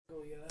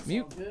Oh, yeah, that's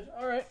Mute. all good.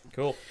 All right.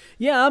 Cool.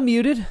 Yeah, I'm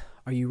muted.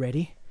 Are you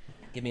ready?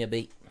 Give me a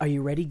beat. Are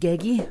you ready,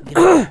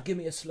 Geggy? Give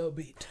me a slow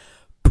beat.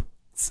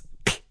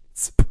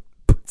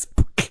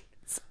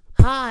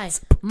 Hi,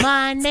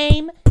 my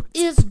name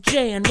is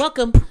Jan.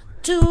 Welcome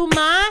to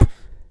my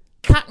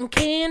cotton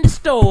candy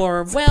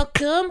store.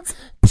 Welcome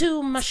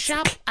to my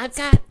shop. I've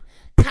got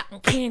cotton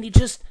candy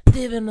just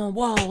living on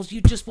walls.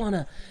 You just want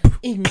to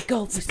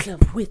engulf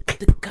yourself with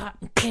the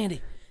cotton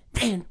candy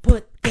and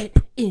put that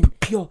in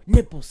your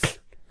nipples.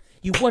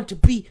 You want to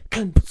be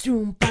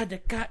consumed by the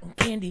cotton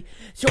candy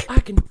so I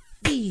can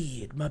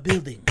feed my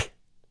building.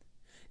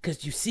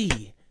 'Cause you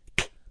see,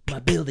 my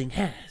building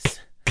has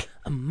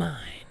a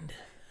mind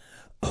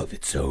of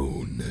its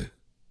own.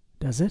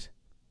 Does it?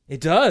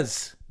 It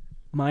does.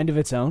 Mind of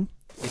its own?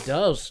 It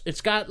does.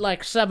 It's got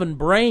like 7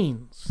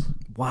 brains.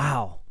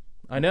 Wow.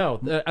 I know.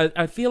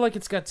 I feel like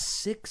it's got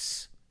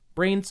 6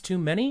 brains too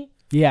many.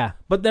 Yeah.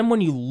 But then when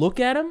you look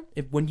at him,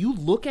 when you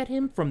look at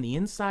him from the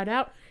inside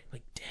out, you're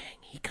like, dang,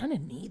 he kind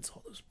of needs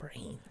all those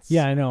brains.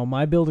 Yeah, I know.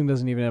 My building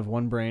doesn't even have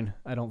one brain,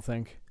 I don't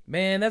think.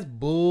 Man, that's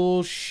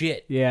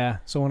bullshit. Yeah,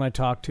 so when I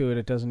talk to it,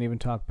 it doesn't even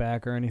talk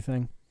back or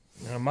anything.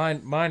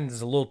 Mine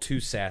is a little too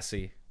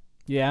sassy.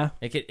 Yeah?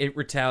 It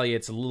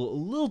retaliates a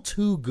little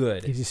too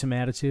good. Gives you some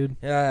attitude?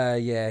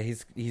 Yeah,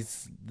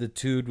 he's the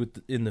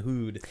dude in the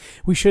hood.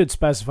 We should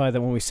specify that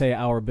when we say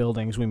our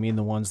buildings, we mean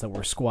the ones that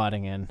we're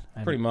squatting in.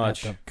 Pretty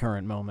much. At the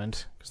current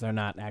moment, because they're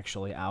not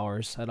actually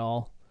ours at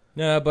all.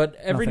 Yeah, but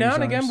every Nothing's now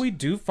and again ours. we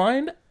do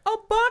find a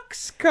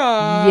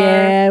boxcar.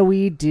 Yeah,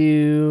 we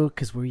do,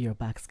 because we're your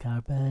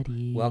boxcar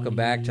buddies. Welcome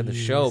back to the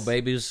show,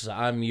 babies.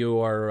 I'm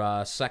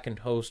your second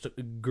host,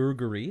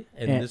 Gregory,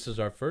 and this is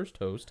our first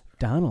host,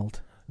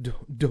 Donald.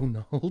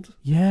 Donald.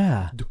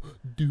 Yeah.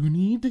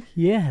 Doonid.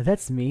 Yeah,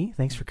 that's me.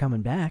 Thanks for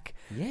coming back.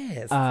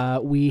 Yes.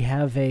 We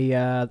have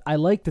I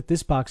like that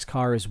this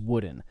boxcar is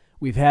wooden.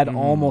 We've had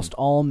almost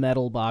all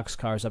metal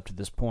boxcars up to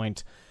this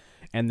point,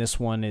 and this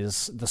one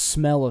is, the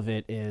smell of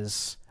it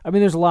is, I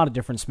mean, there's a lot of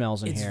different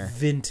smells in here. It's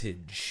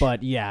vintage.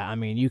 But yeah, I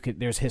mean,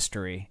 there's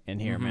history in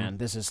here, man.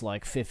 This is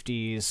like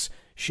 50s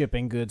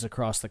shipping goods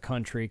across the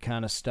country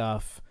kind of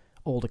stuff.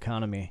 Old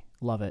economy.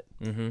 Love it.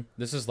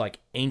 This is like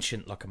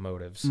ancient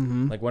locomotives,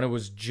 like when it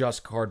was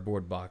just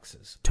cardboard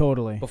boxes.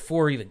 Totally.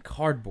 Before even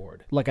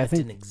cardboard. Like, I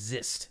think didn't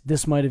exist.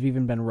 this might have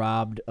even been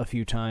robbed a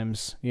few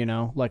times,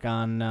 like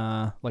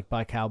on like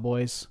by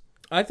cowboys.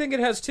 I think it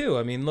has too.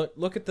 I mean,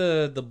 look at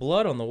the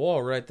blood on the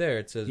wall right there.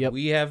 It says, Yep.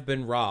 "We have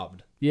been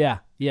robbed."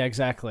 Yeah,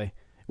 exactly.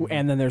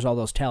 And then there's all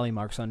those tally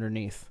marks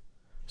underneath.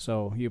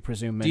 So you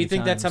presume many Do you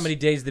think that's how times- many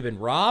days they've been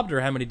robbed,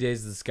 or how many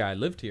days this guy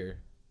lived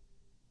here?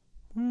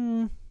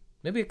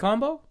 Maybe a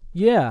combo?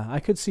 Yeah, I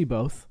could see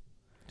both.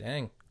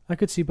 Dang. I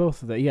could see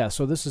both of that. Yeah,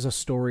 so this is a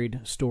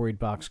storied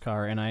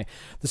boxcar, and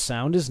the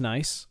sound is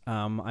nice.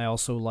 I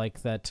also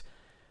like that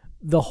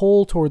the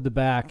hole toward the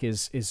back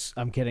is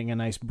I'm getting a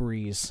nice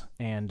breeze,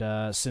 and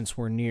since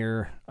we're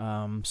near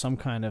some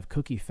kind of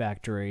cookie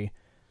factory,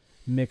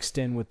 mixed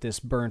in with this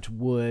burnt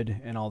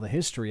wood and all the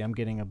history, I'm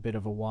getting a bit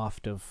of a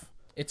waft of.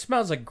 It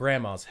smells like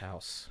Grandma's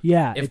house.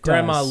 Yeah, If it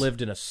Grandma does.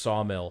 lived in a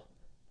sawmill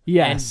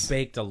Yes. and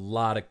baked a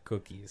lot of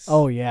cookies.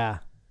 Oh yeah.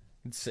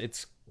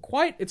 It's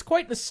quite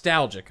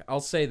nostalgic. I'll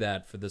say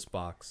that for this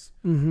box.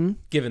 Mm-hmm.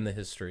 Given the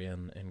history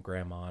and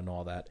Grandma and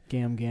all that.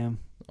 Gam.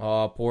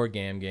 Oh, poor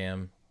Gam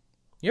Gam.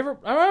 I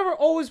ever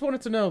always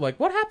wanted to know,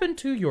 like, what happened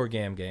to your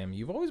Gam Gam?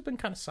 You've always been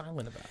kind of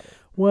silent about it.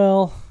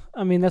 Well,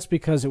 I mean, that's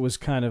because it was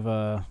kind of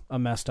a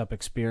messed up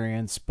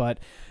experience, but,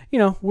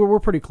 we're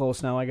pretty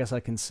close now, I guess I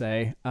can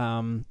say.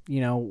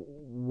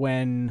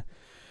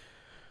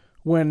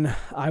 When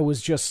I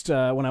was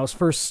when I was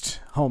first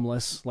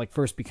homeless, like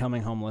first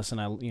becoming homeless, and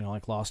I,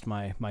 lost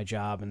my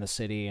job in the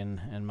city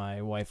and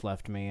my wife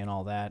left me and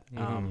all that,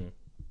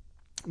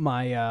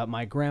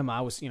 my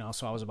grandma was,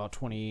 so I was about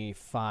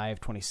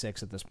 25,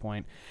 26 at this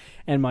point,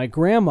 and my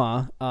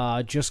grandma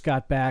just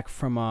got back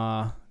from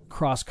a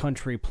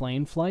cross-country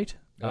plane flight.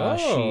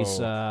 She's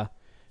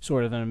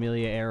sort of an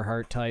Amelia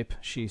Earhart type.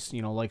 She's,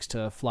 likes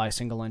to fly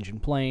single-engine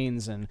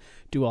planes and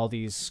do all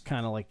these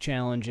kind of like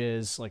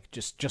challenges. Like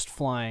just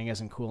flying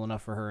isn't cool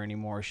enough for her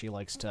anymore. She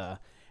likes to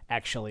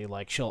actually,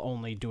 like, she'll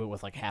only do it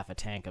with like half a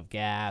tank of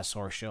gas,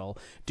 or she'll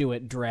do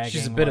it dragging.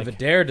 She's a bit of a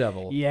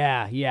daredevil.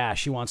 Yeah.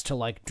 She wants to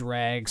like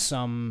drag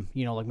some,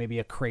 like maybe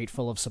a crate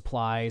full of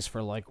supplies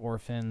for like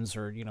orphans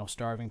or,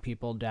 starving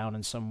people down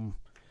in some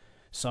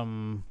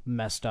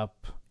messed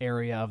up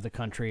area of the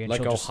country, and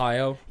Like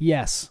Ohio?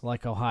 Yes,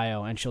 like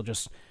Ohio, and she'll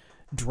just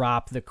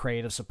drop the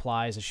crate of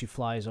supplies as she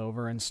flies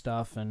over and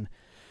stuff. And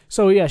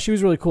so yeah, she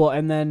was really cool.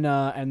 And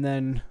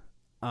then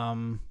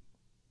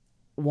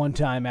one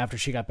time after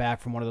she got back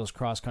from one of those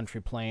cross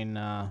country plane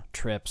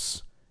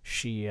trips,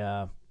 she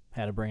had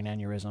a brain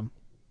aneurysm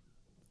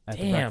at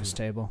the breakfast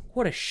table.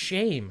 What a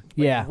shame.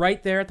 Like, Yeah,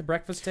 right there at the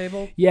breakfast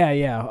table?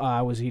 Yeah.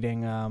 I was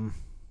eating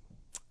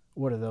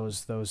what are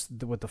those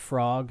with the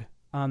frog?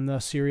 on the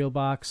cereal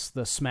box,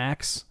 the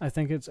Smacks. I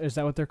think is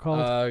that what they're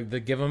called? The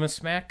Give 'em a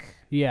Smack.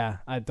 Yeah,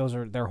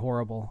 they're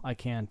horrible. I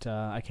can't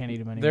eat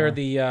them anymore.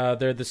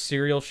 They're the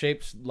cereal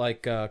shapes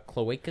like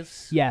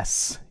cloacas.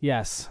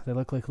 Yes, they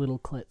look like little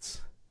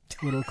clits,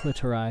 little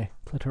clitorati.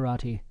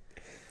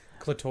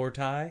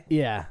 Clitorti.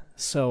 Yeah.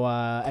 So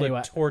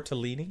anyway,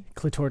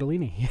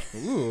 Clitortellini.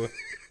 Ooh.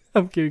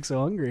 I'm getting so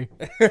hungry.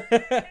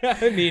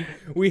 I mean,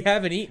 we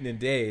haven't eaten in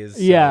days.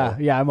 So.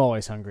 Yeah, I'm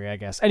always hungry, I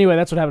guess. Anyway,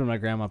 that's what happened to my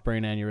grandma,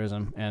 brain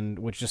aneurysm, and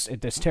which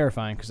it's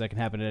terrifying because that can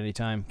happen at any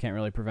time. Can't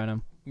really prevent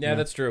them. Yeah,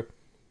 that's true.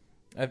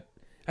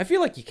 I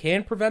feel like you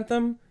can prevent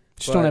them.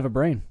 Just don't have a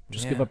brain.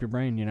 Just give up your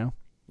brain, you know?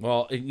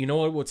 Well, you know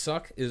what would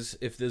suck is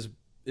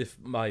if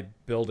my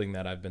building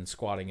that I've been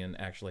squatting in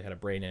actually had a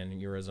brain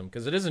aneurysm,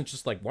 because it isn't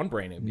just like one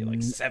brain, it'd be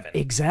like 7.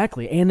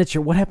 Exactly. And it's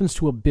what happens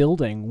to a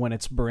building when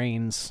it's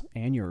brains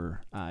and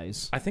your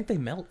eyes? I think they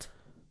melt.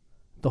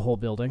 The whole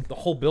building? The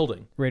whole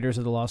building. Raiders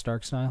of the Lost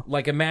Ark style?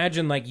 Like,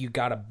 imagine like you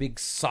got a big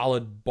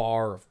solid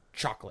bar of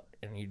chocolate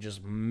and you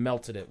just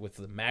melted it with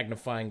the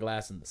magnifying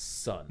glass in the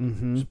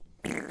sun.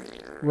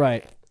 Mm-hmm.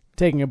 Right.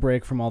 Taking a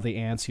break from all the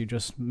ants you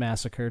just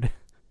massacred.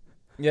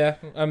 Yeah,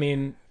 I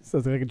mean... So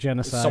it's like a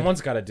genocide.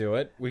 Someone's got to do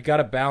it. We got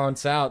to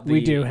balance out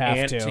the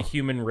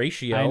ant-to-human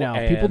ratio. I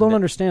know. People don't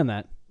understand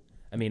that.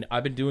 I mean,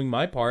 I've been doing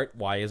my part.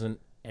 Why isn't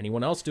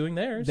anyone else doing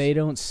theirs? They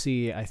don't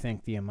see, I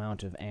think, the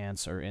amount of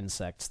ants or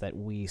insects that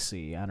we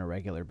see on a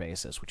regular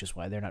basis, which is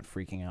why they're not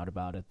freaking out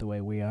about it the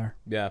way we are.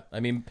 Yeah, I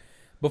mean,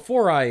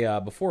 before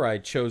I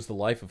chose the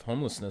life of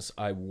homelessness,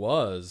 I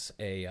was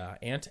a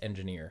ant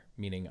engineer,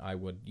 meaning I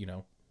would,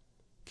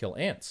 kill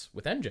ants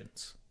with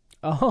engines.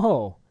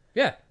 Oh.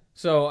 Yeah.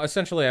 So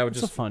essentially, I would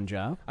It's a fun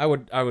job. I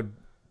would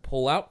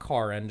pull out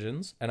car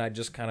engines, and I'd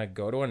just kind of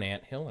go to an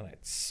anthill, and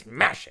I'd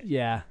smash it.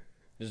 Yeah.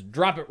 Just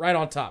drop it right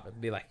on top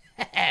and be like,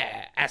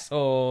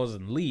 assholes,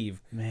 and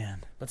leave.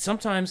 Man. But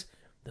sometimes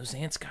those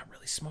ants got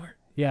really smart.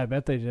 Yeah, I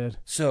bet they did.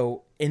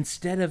 So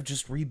instead of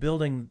just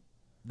rebuilding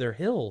their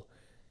hill,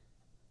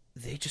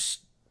 they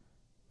just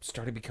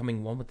started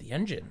becoming one with the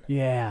engine.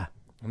 Yeah.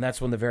 And that's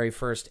when the very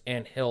first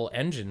anthill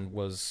engine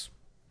was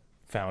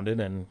founded,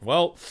 and,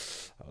 well,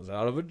 I was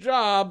out of a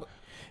job.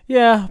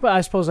 Yeah, but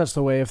I suppose that's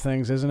the way of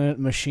things, isn't it?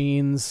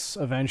 Machines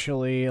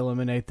eventually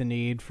eliminate the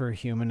need for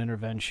human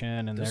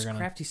intervention, and Those they're gonna...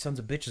 crafty sons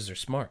of bitches are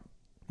smart.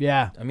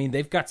 Yeah. I mean,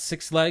 they've got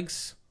 6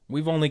 legs.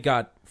 We've only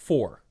got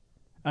 4.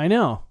 I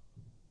know.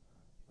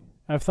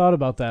 I've thought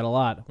about that a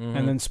lot. Mm-hmm.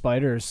 And then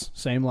spiders,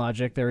 same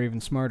logic. They're even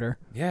smarter.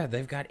 Yeah,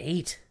 they've got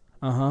 8.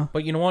 Uh-huh.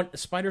 But you know what?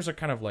 Spiders are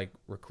kind of like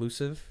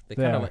reclusive. They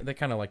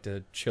kind of like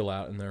to chill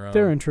out in their own.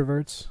 They're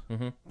introverts.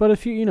 Mm-hmm. But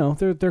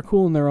if they're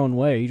cool in their own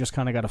way. You just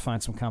kind of got to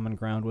find some common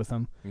ground with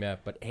them. Yeah,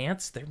 but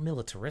ants, they're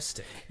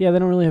militaristic. Yeah, they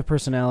don't really have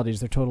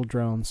personalities. They're total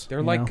drones.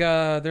 They're like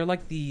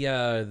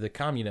the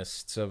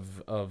communists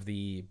of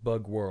the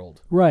bug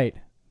world. Right.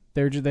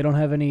 They don't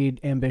have any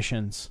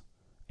ambitions.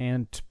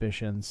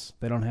 Ambitions.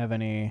 They don't have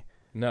any.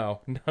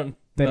 No, none.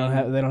 They don't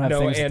have no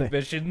things.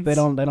 ambitions. They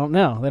don't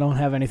know. They don't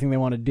have anything they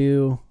want to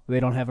do. They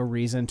don't have a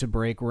reason to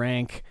break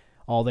rank.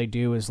 All they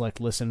do is like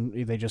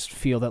listen. They just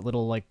feel that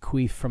little like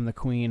queef from the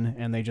queen,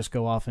 and they just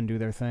go off and do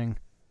their thing.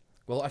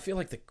 Well, I feel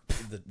like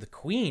the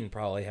queen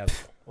probably has.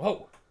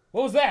 Whoa!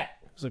 What was that?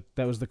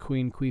 That was the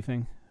queen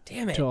queefing.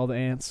 Damn it! To all the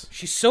ants.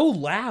 She's so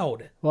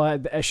loud. Well,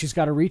 she's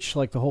got to reach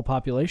like the whole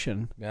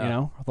population.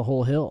 Yeah. The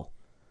whole hill.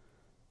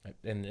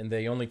 And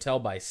they only tell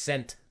by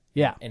scent.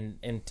 Yeah. And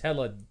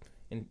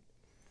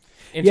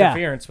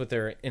interference with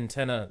their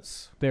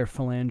antennas. Their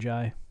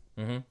phalangi.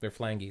 Mm-hmm. Their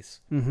flanges.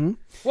 Mm-hmm.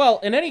 Well,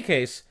 in any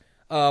case,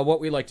 what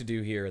we like to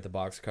do here at the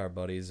Boxcar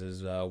Buddies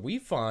is we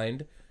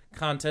find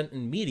content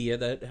and media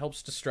that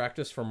helps distract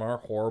us from our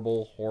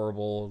horrible,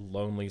 horrible,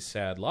 lonely,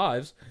 sad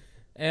lives.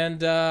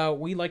 And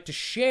we like to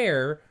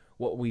share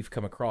what we've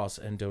come across.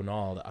 And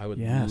Donald, I would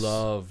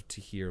love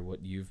to hear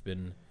what you've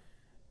been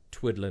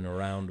twiddling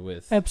around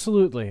with.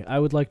 Absolutely. I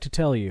would like to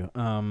tell you.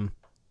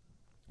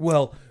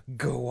 Well,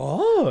 go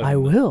on. I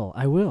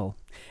will.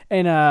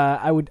 And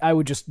I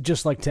would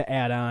just like to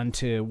add on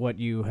to what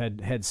you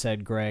had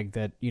said, Greg,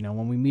 that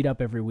when we meet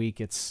up every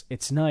week,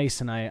 it's nice,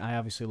 and I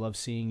obviously love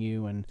seeing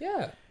you and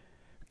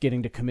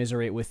getting to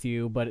commiserate with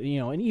you. But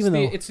and even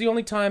though it's the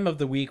only time of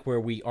the week where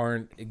we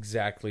aren't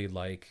exactly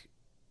like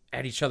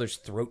at each other's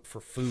throat for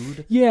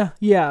food. Yeah,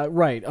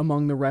 right.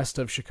 Among the rest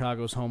of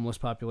Chicago's homeless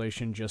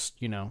population, just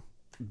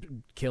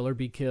kill or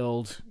be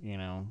killed,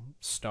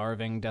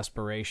 starving,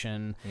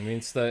 desperation. I mean,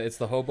 it's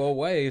the hobo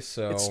way,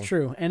 so it's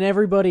true. And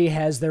everybody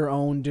has their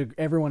own.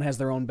 Everyone has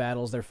their own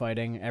battles they're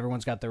fighting.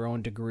 Everyone's got their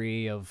own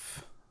degree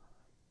of,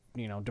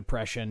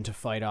 depression to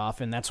fight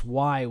off, and that's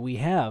why we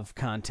have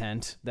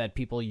content that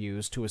people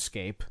use to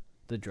escape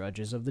the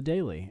drudges of the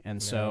daily.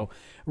 And so,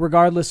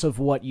 regardless of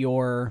what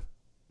you're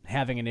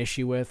having an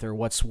issue with or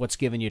what's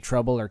giving you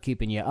trouble or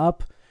keeping you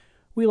up,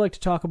 we like to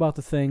talk about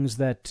the things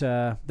that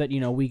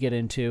we get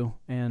into,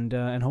 and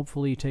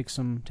hopefully take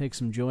some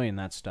joy in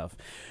that stuff.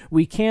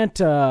 We can't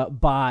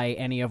buy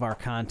any of our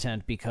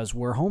content because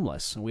we're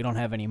homeless and we don't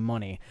have any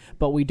money,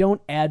 but we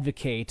don't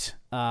advocate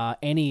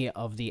any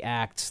of the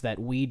acts that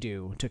we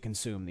do to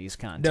consume these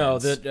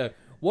contents. No,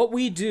 what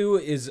we do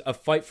is a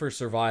fight for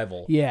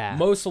survival. Yeah.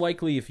 Most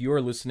likely, if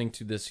you're listening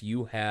to this,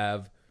 you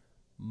have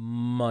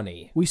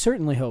money. We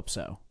certainly hope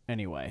so.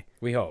 Anyway,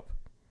 We hope.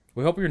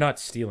 We hope you're not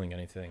stealing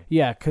anything.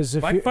 yeah, because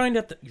If I find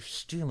out that you're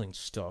stealing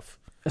stuff,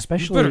 you better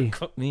especially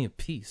cut me a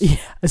piece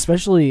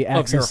especially of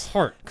your access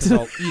heart, because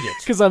I'll eat it.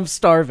 because I'm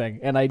starving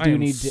and I I do am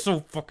need to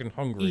so fucking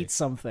hungry. eat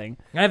something.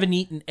 I haven't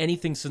eaten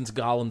anything since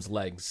Gollum's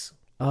legs.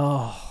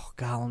 Oh,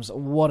 Gollum's,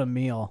 what a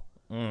meal.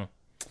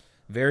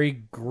 Very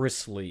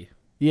gristly.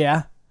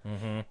 Yeah.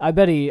 I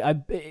bet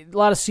a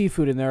lot of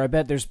seafood in there. I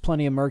bet there's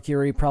plenty of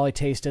mercury. Probably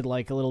tasted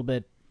like a little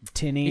bit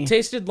tinny. It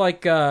tasted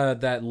like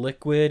that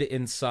liquid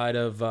inside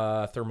of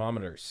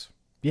thermometers.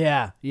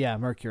 Yeah,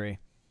 mercury.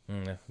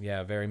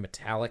 Yeah, very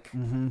metallic,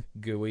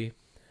 gooey.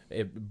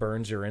 It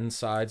burns your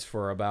insides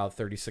for about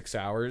 36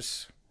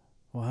 hours.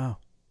 Wow.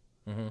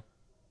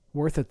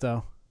 Worth it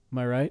though. Am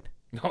I right?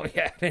 Oh,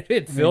 yeah,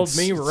 it filled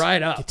me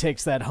right up. It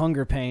takes that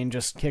hunger pain,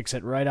 just kicks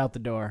it right out the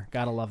door.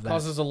 Gotta love that.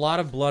 Causes a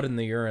lot of blood in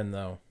the urine,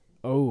 though.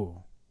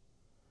 Oh.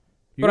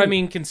 But I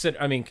mean,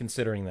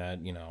 considering that,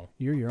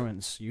 Your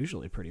urine's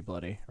usually pretty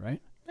bloody,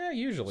 right? yeah,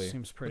 usually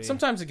Seems pretty But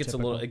sometimes it gets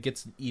typical. it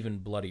gets even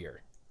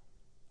bloodier.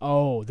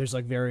 Oh, there's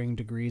like varying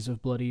degrees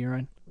of bloody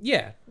urine.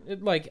 Yeah,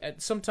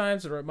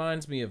 sometimes it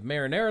reminds me of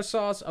marinara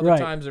sauce. Other Right.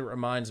 times it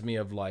reminds me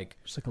of like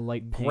Just like a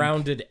light pink.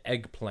 grounded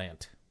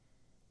eggplant.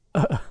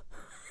 The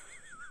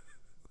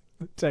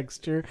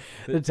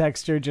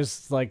texture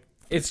just like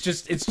It's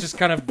just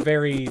kind of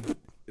very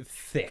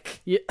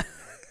thick yeah.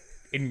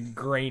 and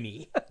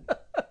grainy.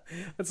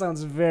 That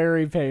sounds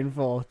very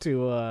painful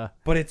to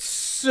But it's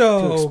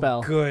so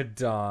expel. good,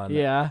 Don.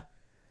 yeah.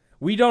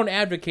 We don't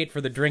advocate for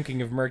the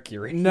drinking of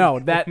mercury. No,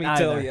 that Let me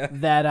either. tell you.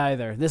 That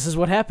either. This is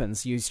what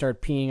happens. You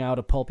start peeing out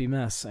a pulpy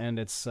mess, and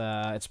it's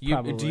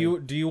probably.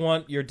 Do you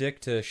want your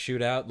dick to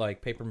shoot out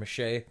like paper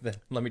mache? Then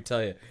let me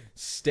tell you,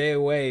 stay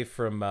away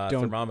from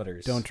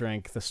thermometers. Don't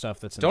drink the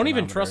stuff that's in Don't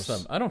even trust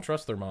thermometers. them. I don't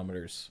trust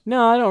thermometers.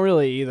 No, I don't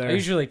really either. I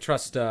usually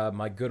trust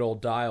my good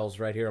old dials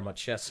right here on my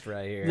chest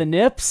right here. The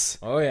nips.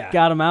 Oh yeah,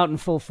 Got them out in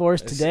full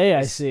force today.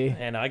 I see.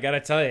 And I gotta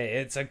tell you,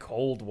 it's a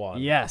cold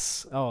one.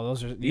 Yes. Oh,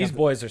 those are These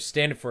boys are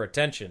standing for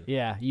attention.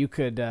 Yeah, you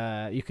could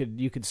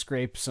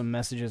scrape some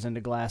messages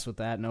into glass with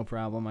that, no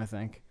problem. I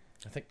think.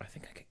 I think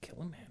I could kill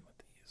a man with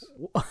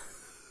these.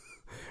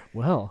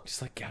 Well,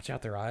 Just like gouge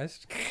out their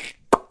eyes.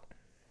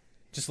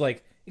 Just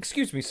like,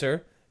 excuse me,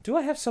 sir. Do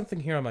I have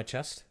something here on my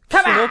chest?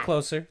 Just a little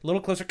closer. A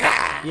little closer.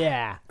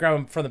 yeah. Grab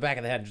him from the back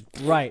of the head. And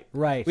just...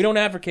 Right. We don't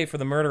advocate for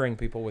the murdering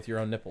people with your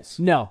own nipples.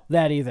 No,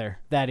 that either.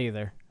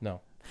 No.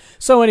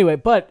 So anyway,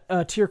 but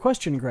to your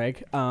question,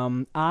 Greg,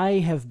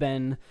 I have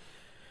been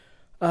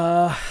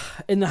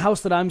in the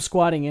house that I'm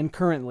squatting in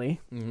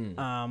currently,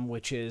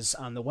 which is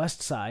on the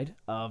west side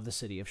of the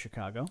city of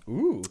Chicago.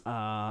 Ooh.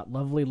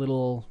 Lovely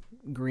little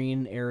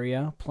green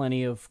area,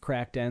 plenty of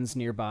cracked ends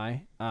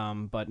nearby,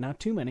 but not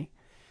too many.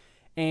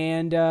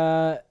 And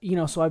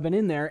so I've been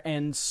in there,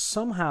 and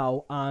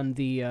somehow on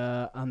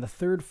the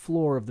third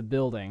floor of the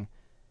building,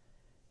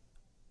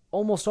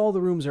 almost all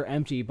the rooms are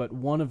empty, but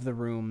one of the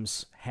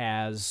rooms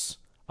has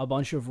a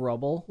bunch of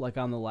rubble, like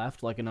on the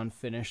left, like an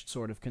unfinished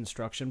sort of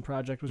construction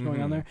project was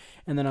going on there.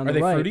 And then on Are the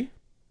they right, fruity?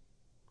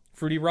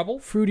 Fruity rubble?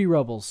 Fruity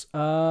Rubbles.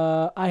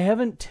 I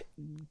haven't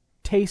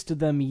tasted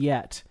them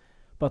yet,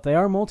 but they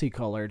are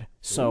multicolored,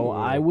 so Ooh.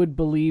 I would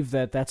believe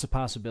that that's a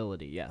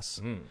possibility, yes.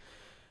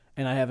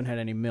 And I haven't had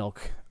any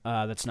milk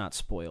that's not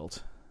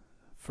spoiled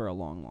for a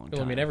long, long time.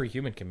 Well, I mean, every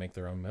human can make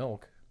their own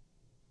milk.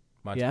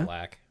 Mine's Yeah?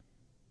 black.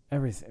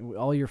 Everything,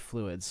 all your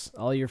fluids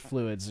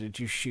that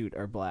you shoot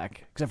are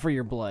black, except for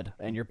your blood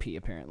and your pee,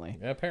 apparently.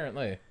 Yeah,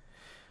 apparently.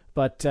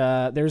 But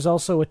there's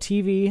also a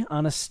TV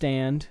on a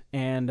stand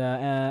and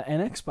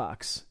an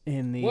Xbox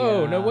in the.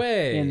 Whoa, no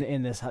way.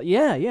 In this house,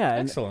 yeah.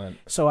 And Excellent.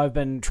 so I've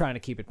been trying to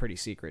keep it pretty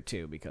secret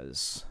too,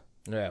 because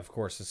Yeah, of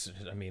course. As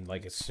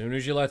soon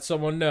as you let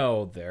someone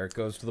know, there it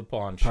goes to the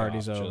pawn shop.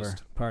 party's over.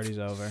 Party's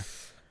over.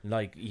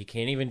 Like, you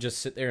can't even just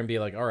sit there and be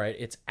like, all right,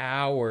 it's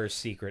our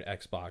secret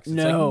Xbox. It's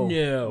No, like,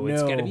 no,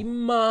 it's no. got to be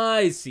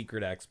my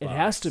secret Xbox. It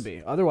has to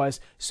be. Otherwise,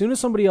 as soon as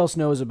somebody else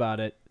knows about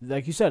it,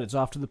 like you said, it's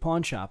off to the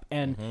pawn shop,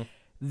 and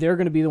they're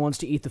going to be the ones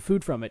to eat the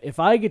food from it. If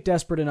I get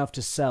desperate enough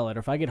to sell it, or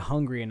if I get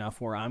hungry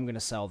enough where I'm going to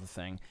sell the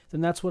thing,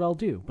 then that's what I'll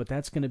do. But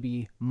that's going to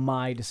be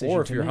my decision.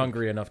 Or if to you're make.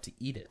 hungry enough to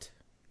eat it.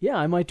 Yeah,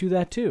 I might do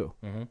that too.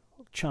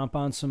 Chomp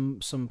on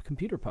some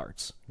computer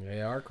parts.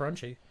 They are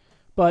crunchy.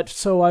 But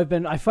so I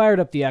fired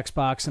up the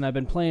Xbox and I've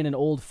been playing an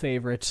old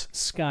favorite,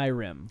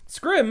 Skyrim.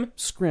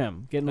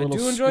 Scrim. Getting a I little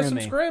do enjoy some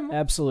scrimmy. Scrim.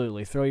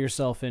 Absolutely. Throw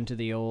yourself into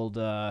the old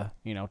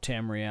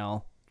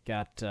Tamriel.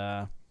 Got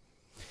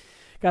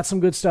got some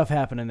good stuff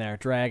happening there,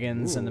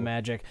 dragons and the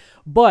magic.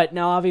 But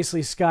now,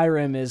 obviously,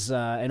 Skyrim is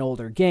an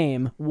older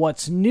game.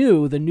 What's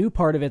new, the new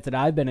part of it that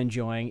I've been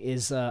enjoying,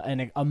 is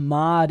a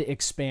mod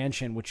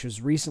expansion, which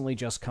has recently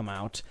just come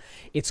out.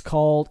 It's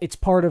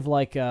part of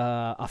like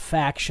a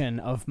faction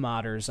of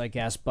modders, I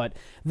guess, but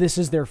this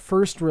is their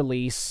first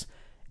release,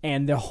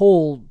 and the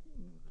whole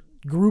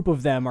group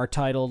of them are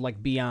titled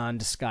like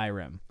Beyond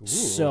Skyrim.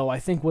 So I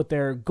think what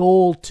their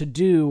goal to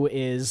do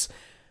is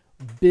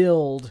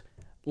build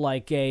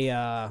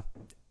a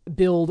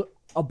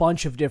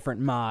bunch of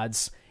different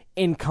mods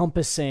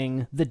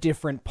encompassing the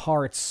different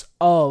parts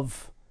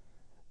of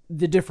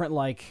the different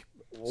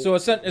So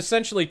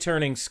essentially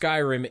turning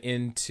Skyrim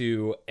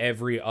into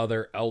every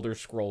other Elder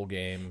Scroll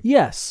game.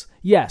 Yes.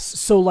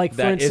 So like,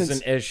 for instance,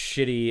 isn't as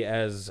shitty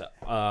as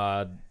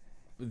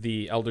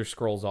the Elder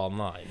Scrolls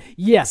Online.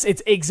 Yes,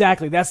 it's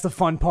exactly. That's the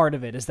fun part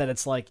of it, is that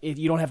it's like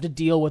you don't have to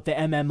deal with the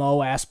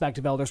MMO aspect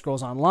of Elder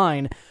Scrolls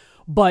Online,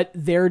 but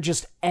they're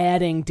just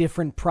adding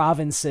different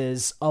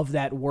provinces of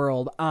that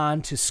world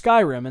onto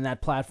Skyrim and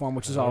that platform,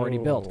 which is already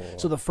built.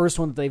 So the first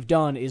one that they've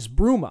done is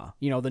Bruma,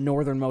 the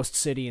northernmost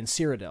city in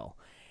Cyrodiil.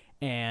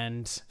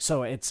 And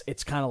so it's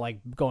kind of like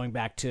going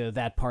back to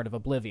that part of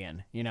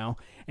Oblivion,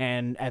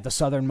 And at the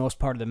southernmost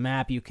part of the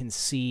map, you can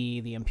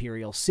see the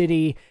Imperial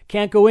City.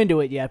 Can't go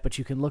into it yet, but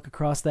you can look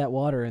across that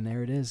water, and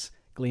there it is,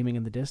 gleaming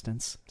in the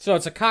distance. So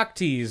it's a cock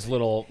tease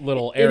little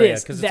area,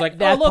 because it's like,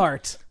 that look,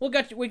 part.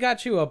 We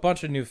got you a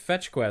bunch of new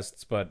fetch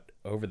quests, but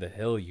over the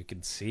hill you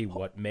can see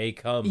what may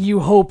come. You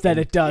hope that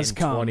it does in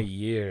come 20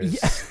 years.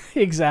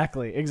 Yeah,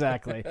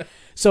 exactly.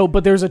 So,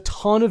 but there's a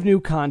ton of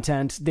new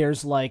content.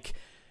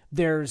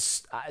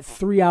 There's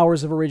 3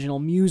 hours of original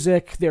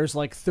music. There's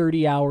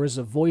 30 hours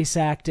of voice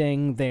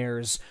acting.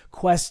 There's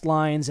quest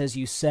lines, as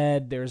you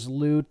said. There's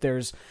loot.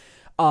 There's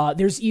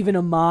even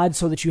a mod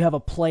so that you have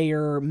a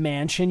player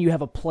mansion. You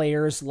have a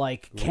player's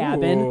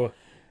cabin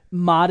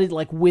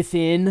modded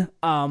within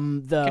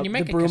the Can you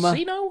make the a Bruma.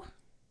 casino?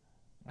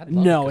 I'd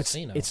love No, a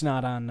casino. it's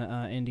not on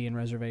Indian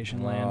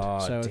reservation land. Oh,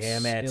 So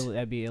damn it.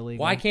 that'd be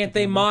illegal. Why can't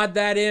they mod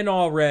that in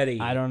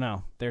already? I don't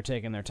know. They're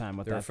taking their time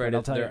with They're that. afraid but I'll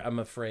of, tell you. I'm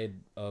afraid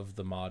of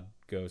the mod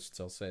ghosts.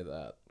 I'll say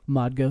that.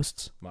 Mod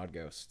ghosts. Mod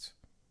ghosts.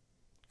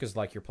 Because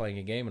you're playing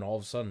a game and all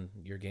of a sudden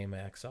your game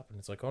acts up and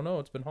it's like, oh no,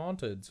 it's been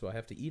haunted, so I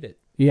have to eat it.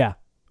 Yeah.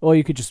 Well,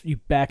 you could you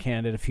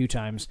backhand it a few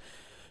times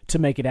to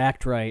make it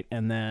act right,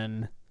 and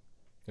then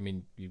I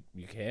mean, you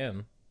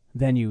can.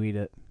 then you eat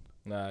it.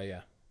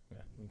 Yeah.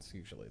 It's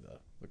usually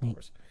the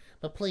course.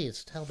 But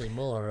please tell me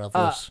more of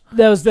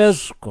Those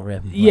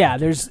Skyrim. yeah.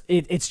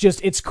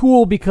 It's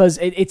cool because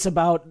it's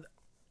about,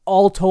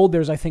 all told,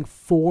 there's I think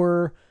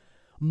four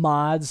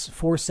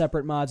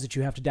separate mods that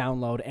you have to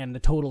download, and the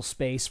total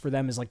space for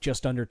them is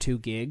just under 2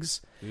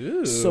 gigs.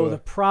 Ooh. So the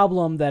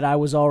problem that I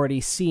was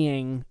already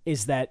seeing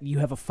is that you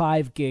have a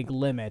 5 gig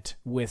limit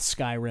with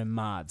Skyrim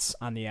mods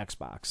on the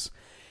Xbox.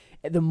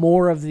 The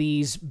more of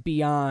these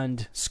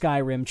Beyond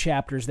Skyrim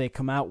chapters they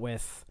come out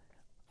with,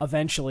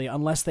 eventually,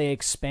 unless they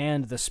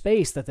expand the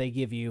space that they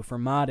give you for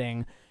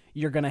modding,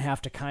 you're going to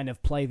have to kind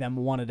of play them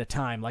one at a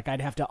time.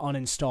 I'd have to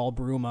uninstall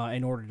Bruma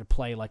in order to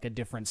play a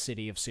different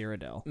city of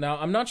Cyrodiil. Now,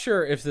 I'm not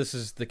sure if this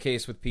is the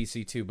case with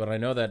PC too, but I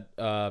know that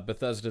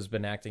Bethesda's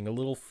been acting a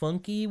little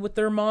funky with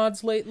their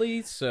mods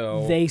lately,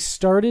 so... They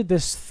started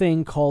this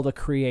thing called a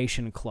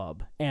Creation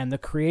Club, and the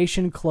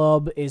Creation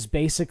Club is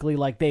basically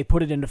they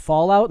put it into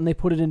Fallout and they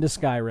put it into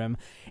Skyrim,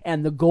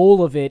 and the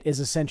goal of it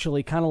is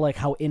essentially kind of like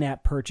how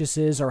in-app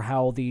purchases or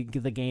how the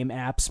game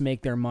apps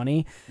make their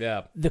money.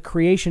 Yeah. The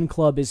Creation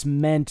Club is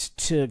meant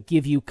to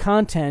give you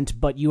content,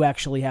 but you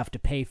actually have to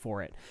pay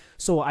for it.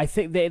 So I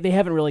think they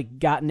haven't really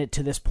gotten it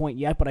to this point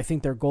yet, but I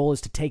think their goal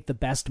is to take the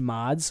best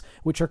mods,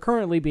 which are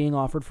currently being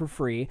offered for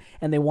free,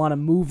 and they want to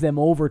move them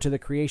over to the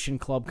Creation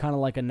Club, kind of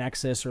like a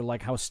Nexus or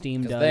how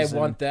Steam does. They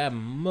want that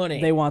money.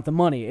 They want the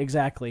money,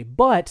 exactly.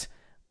 But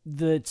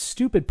the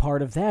stupid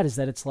part of that is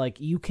that it's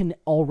you can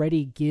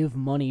already give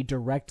money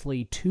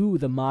directly to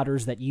the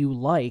modders that you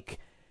like,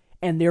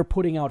 and they're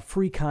putting out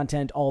free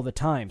content all the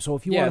time. So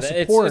if you want to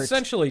support, it's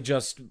essentially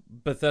just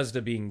Bethesda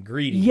being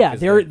greedy. Yeah,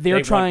 they're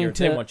trying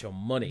to. They want your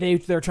money.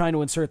 They're trying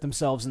to insert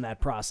themselves in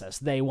that process.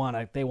 They want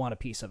a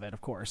piece of it,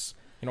 of course.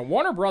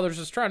 Warner Brothers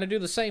is trying to do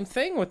the same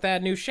thing with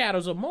that new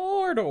Shadows of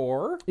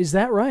Mordor. Is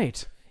that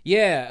right?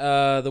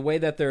 Yeah, the way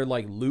that their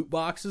loot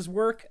boxes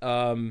work.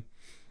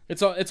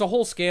 It's a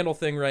whole scandal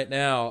thing right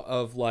now.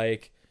 Of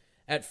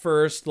at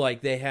first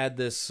they had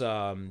this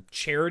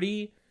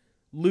charity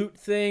loot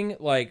thing.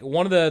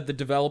 One of the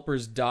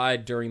developers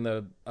died during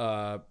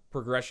the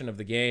progression of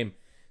the game,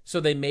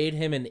 so they made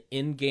him an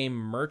in-game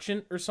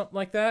merchant or something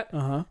like that.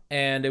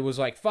 And it was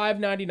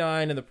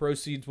 $5.99, and the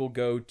proceeds will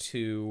go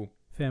to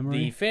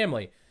the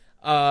family.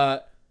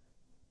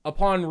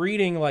 Upon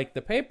reading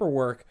the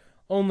paperwork,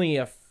 only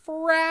a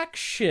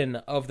fraction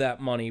of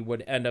that money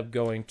would end up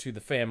going to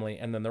the family,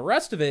 and then the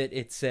rest of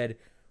it said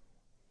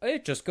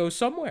it just goes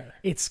somewhere.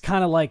 It's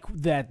kind of like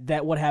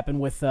that what happened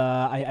with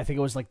I think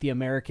it was the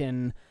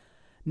American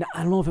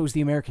I don't know if it was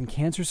the American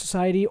Cancer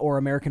Society or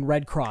American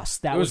Red Cross.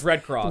 It was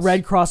Red Cross.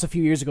 Red Cross a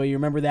few years ago. You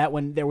remember that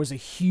when there was a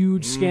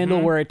huge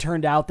scandal where it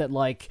turned out that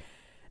like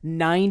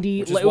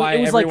 90. Which is why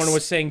everyone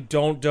was saying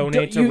don't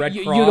donate to Red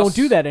Cross. You don't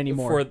do that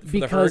anymore for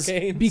the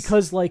hurricanes.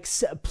 Because like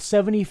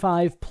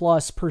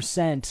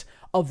 75+%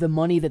 of the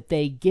money that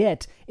they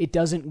get, it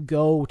doesn't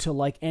go to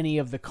like any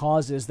of the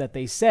causes that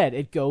they said.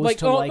 It goes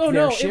to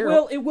their share.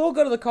 It will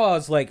go to the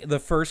cause like the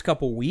first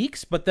couple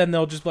weeks, but then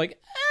they'll just be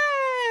like,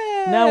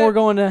 now we're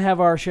going to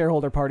have our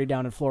shareholder party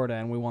down in Florida,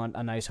 and we want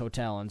a nice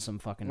hotel and some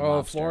fucking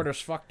lobster.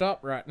 Florida's fucked up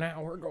right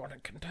now. We're going to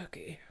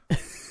Kentucky.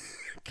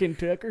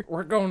 Kentucky?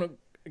 We're going to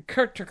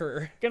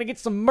Kentucky. Gonna get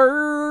some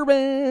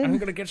bourbon. I'm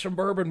gonna get some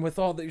bourbon with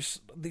all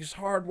these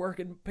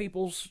hard-working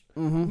people's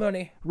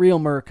money. Real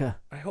Merca.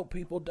 I hope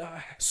people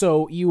die.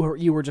 So you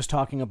were just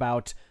talking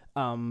about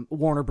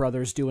Warner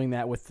Brothers doing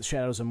that with the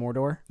Shadows of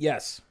Mordor?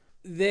 Yes.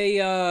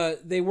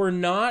 They were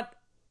not...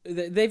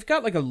 They've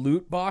got like a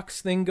loot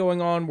box thing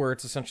going on where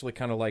it's essentially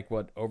kind of like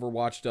what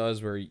Overwatch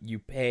does, where you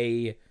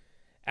pay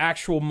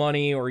actual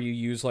money or you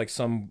use like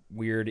some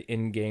weird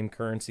in-game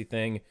currency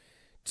thing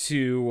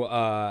to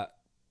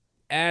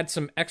add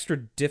some extra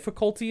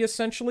difficulty,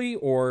 essentially,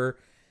 or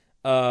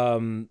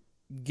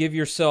give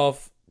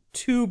yourself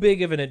too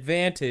big of an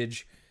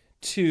advantage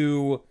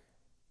to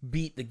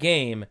beat the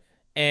game.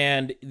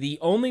 And the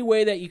only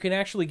way that you can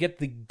actually get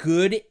the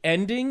good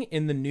ending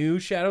in the new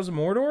Shadows of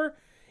Mordor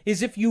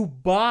is if you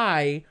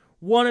buy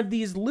one of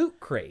these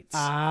loot crates.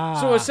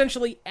 So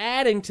essentially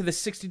adding to the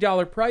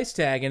 $60 price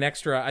tag an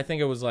extra, I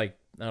think it was like,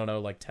 I don't know,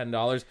 like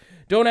 $10.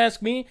 Don't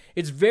ask me.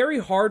 It's very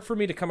hard for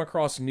me to come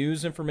across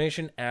news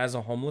information as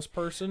a homeless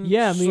person.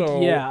 Yeah,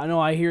 I know,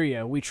 I hear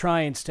you. We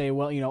try and stay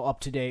up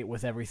to date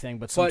with everything,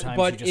 but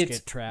sometimes you just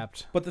get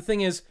trapped. But the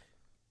thing is,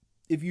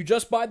 if you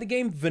just buy the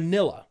game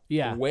vanilla,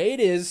 the way it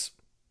is,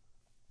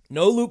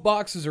 no loot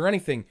boxes or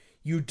anything,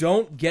 you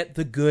don't get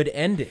the good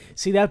ending.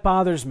 See, that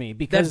bothers me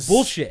because that's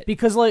bullshit.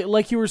 Because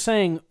like you were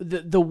saying,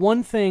 the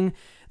one thing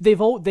they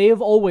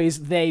have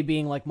always, they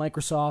being like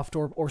Microsoft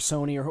or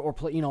Sony or all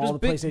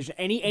the PlayStation,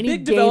 any big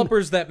game,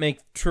 developers that make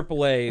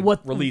AAA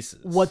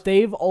releases. What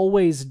they've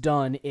always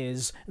done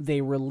is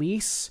they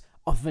release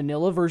a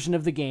vanilla version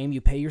of the game.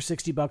 You pay your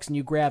 $60 and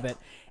you grab it,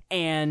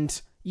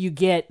 and you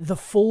get the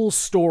full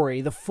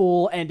story, the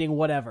full ending,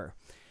 whatever.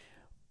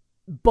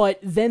 But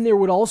then there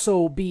would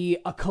also be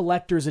a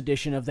collector's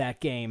edition of that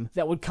game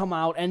that would come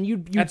out, and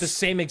you'd at the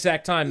same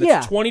exact time.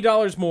 That's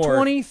 $20 more.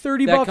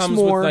 $20-$30 that comes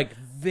more. With like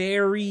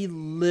very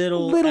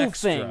little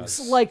extras.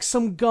 Things, like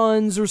some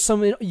guns or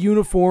some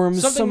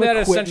uniforms, something some that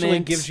equipment. Essentially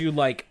gives you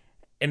like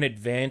an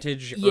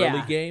advantage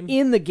early game.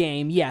 In the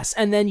game, yes.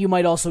 And then you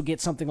might also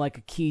get something like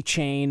a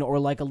keychain or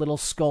like a little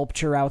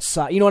sculpture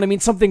outside. You know what I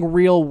mean? Something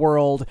real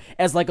world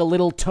as like a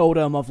little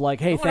totem of like,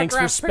 hey, thanks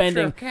for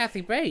spending. Of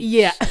Kathy Bates.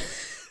 Yeah.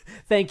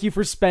 Thank you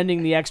for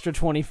spending the extra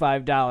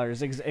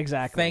 $25.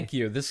 Exactly. Thank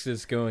you. This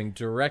is going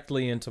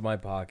directly into my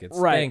pockets.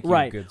 Right, Thank you,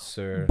 right. good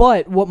sir.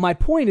 But what my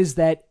point is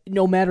that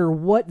no matter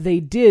what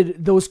they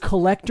did, those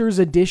collector's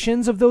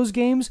editions of those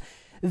games,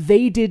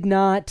 they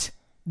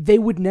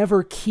would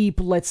never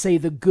keep, let's say,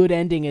 the good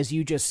ending, as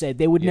you just said.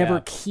 They would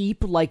never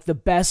keep like the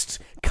best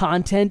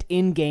content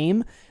in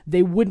game.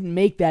 They wouldn't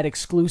make that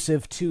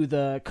exclusive to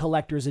the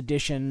collector's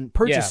edition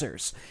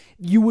purchasers.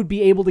 You would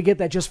be able to get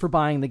that just for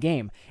buying the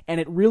game. And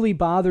it really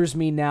bothers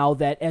me now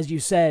that, as you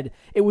said,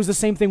 it was the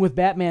same thing with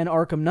Batman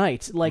Arkham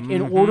Knight. Like,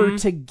 in order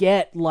to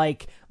get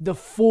like the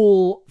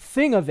full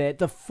thing of it,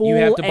 the full ending,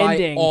 you have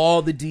to buy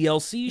all the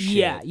DLC shit.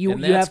 Yeah,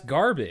 that's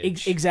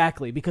garbage.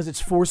 Exactly, because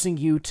it's forcing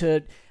you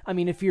to. I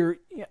mean, if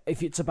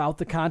it's about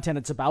the content,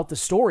 it's about the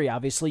story.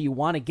 Obviously, you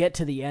want to get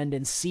to the end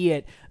and see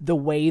it the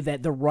way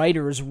that the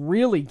writers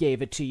really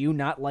gave it to you,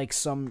 not like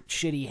some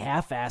shitty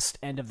half-assed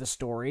end of the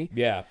story.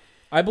 Yeah.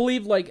 I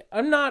believe, like,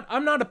 I'm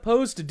not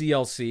opposed to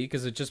DLC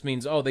because it just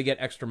means, they get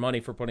extra money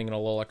for putting in a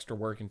little extra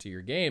work into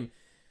your game.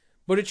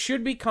 But it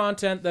should be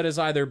content that is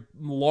either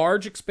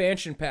large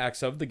expansion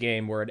packs of the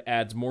game where it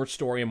adds more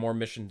story and more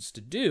missions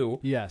to do.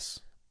 Yes.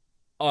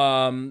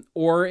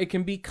 Or it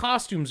can be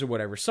costumes or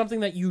whatever. Something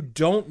that you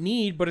don't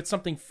need, but it's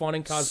something fun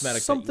and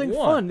cosmetic something that you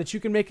want. Fun that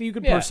you can make. You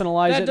can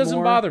personalize it. That doesn't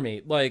more. bother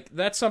me. Like,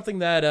 that's something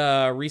that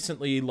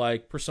recently,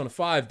 like, Persona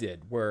 5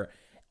 did, where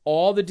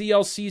all the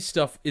DLC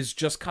stuff is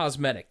just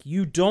cosmetic.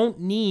 You don't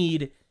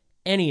need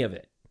any of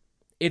it.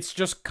 It's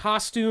just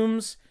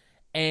costumes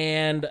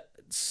and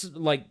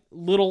like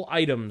little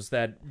items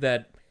that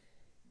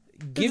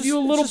give you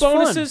a little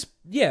bonuses. Fun.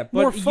 Yeah,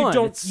 but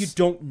you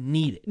don't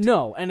need it.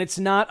 No, and it's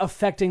not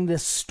affecting the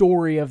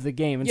story of the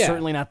game, and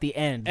certainly not the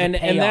end. And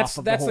that's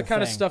the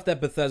kind of stuff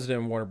that Bethesda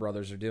and Warner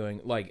Brothers are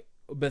doing. Like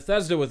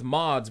Bethesda with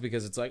mods,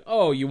 because it's like,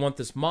 you want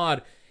this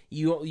mod.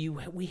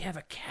 We have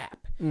a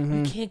cap.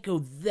 We can't go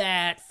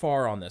that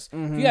far on this.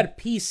 If you had a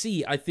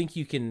PC, I think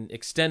you can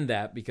extend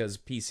that because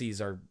PCs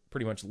are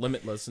pretty much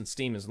limitless and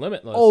Steam is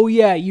limitless. Oh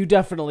yeah, you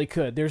definitely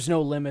could. There's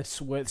no limits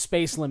with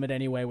space limit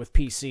anyway with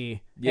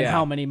PC and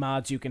how many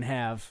mods you can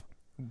have.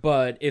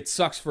 But it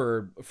sucks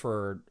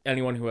for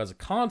anyone who has a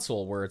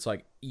console where it's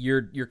like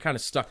you're kind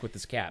of stuck with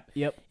this cap.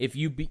 Yep. If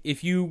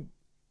you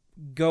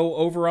go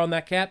over on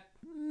that cap,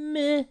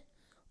 meh.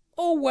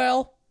 Oh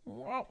well.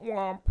 Womp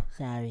womp.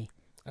 Sorry.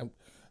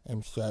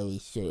 I'm sorry,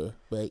 sir,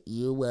 but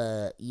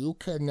you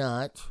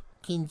cannot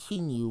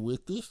continue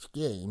with this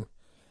game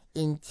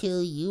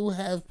until you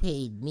have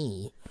paid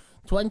me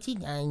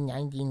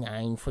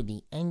 $29.99 for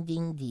the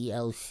ending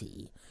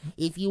DLC.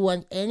 If you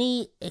want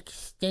any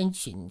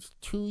extensions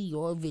to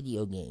your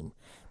video game,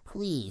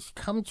 please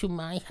come to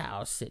my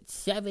house at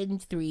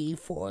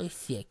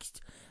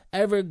 7346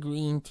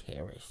 Evergreen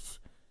Terrace.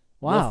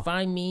 Wow. You'll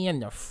find me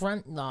in the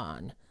front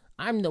lawn.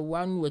 I'm the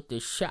one with the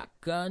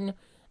shotgun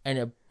and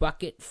a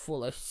bucket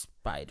full of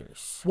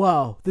spiders.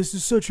 Wow, this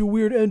is such a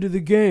weird end to the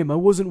game. I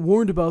wasn't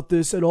warned about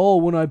this at all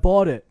when I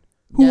bought it.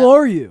 Who Now-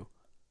 are you?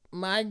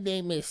 My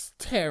name is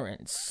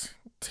Terrence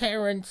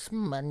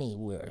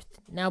Moneyworth.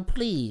 Now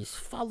please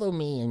follow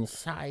me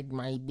inside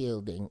my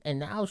building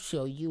and I'll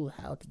show you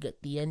how to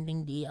get the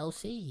ending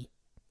DLC.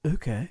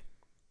 Okay.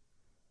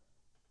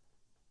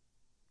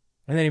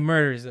 And then he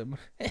murders him.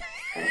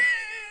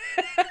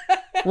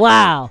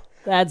 Wow,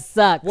 that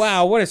sucks.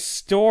 Wow, what a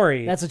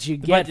story. That's what you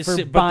get for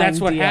but buying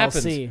that's what DLC.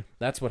 happens.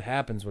 That's what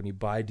happens when you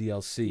buy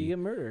DLC. You get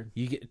murdered.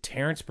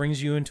 Terrence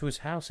brings you into his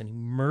house and he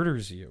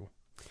murders you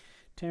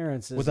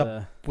Terrence is with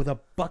a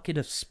bucket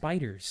of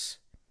spiders.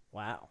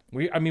 wow.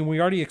 We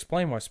already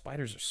explained why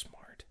spiders are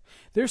smart.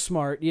 They're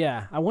smart,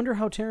 yeah. I wonder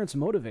how Terrence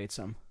motivates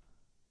them.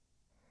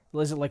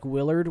 Is it like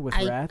Willard with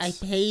I rats?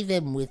 pay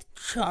them with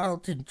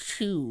Charlton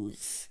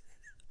Chews.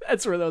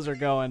 That's where those are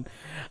going.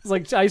 It's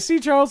like I see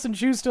Charleston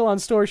Chews still on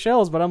store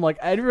shelves, but I'm like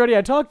everybody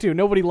I talk to,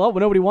 nobody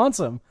wants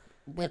them.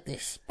 What the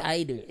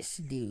spiders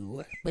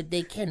do, but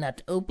they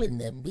cannot open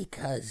them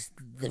because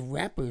the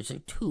wrappers are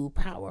too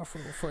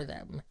powerful for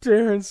them.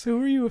 Terrence,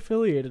 who are you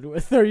affiliated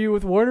with? Are you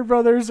with Warner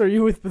Brothers? Are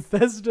you with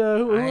Bethesda?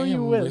 Who I are you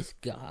am with?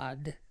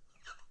 God.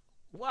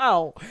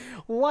 Wow,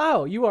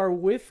 you are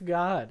with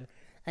God.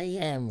 I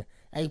am.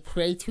 I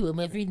pray to him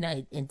every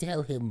night and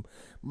tell him,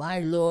 "My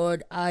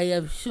Lord, I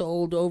have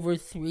sold over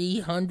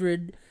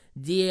 300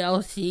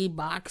 DLC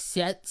box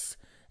sets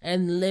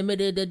and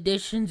limited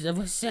editions of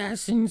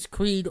Assassin's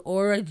Creed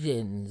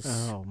Origins."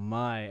 Oh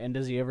my! And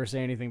does he ever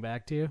say anything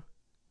back to you?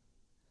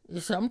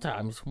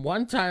 Sometimes.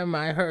 One time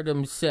I heard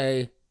him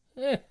say,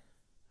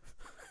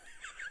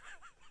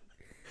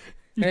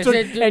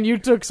 You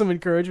took some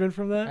encouragement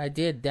from that? I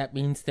did. That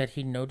means that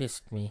he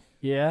noticed me.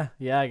 Yeah,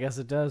 I guess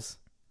it does.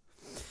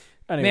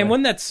 Anyway. Man,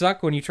 wouldn't that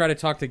suck when you try to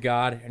talk to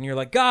God and you're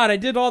like, God, I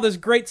did all this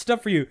great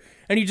stuff for you,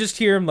 and you just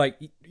hear him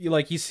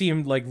you see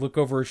him like look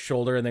over his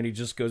shoulder, and then he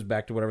just goes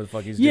back to whatever the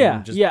fuck he's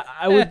doing.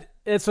 I would.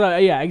 That's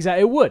what. Yeah,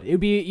 exactly. It would. It'd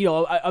be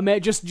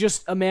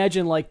just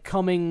imagine like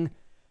coming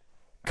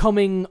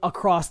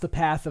across the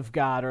path of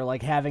God, or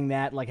like having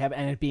that, like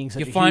and it being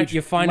such You find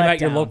him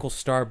at your letdown. local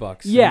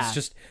Starbucks. Yeah.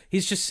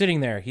 he's just sitting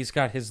there. He's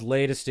got his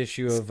latest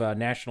issue of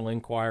National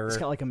Enquirer. He's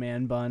got like a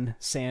man bun,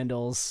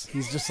 sandals.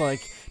 He's just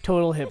like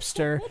total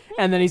hipster,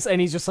 and then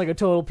he's just like a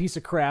total piece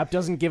of crap.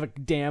 Doesn't give a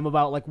damn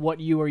about like what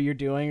you're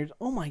doing.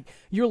 Oh my God,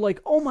 you're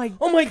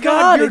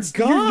God, you're it's,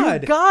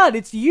 God. You're God,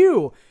 it's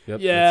you. Yep,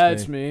 yeah,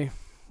 that's it's me.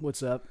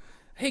 What's up?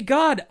 Hey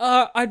God,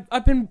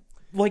 I've been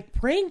like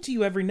praying to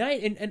you every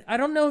night, and I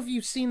don't know if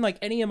you've seen like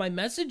any of my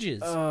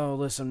messages. Oh,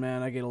 listen,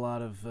 man, I get a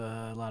lot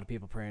of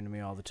people praying to me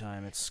all the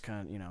time. It's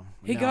kind of,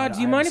 Hey no, God, do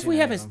you I mind haven't if we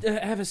seen have any of them.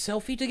 have a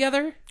selfie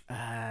together?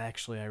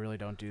 Actually, I really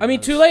don't do. I mean,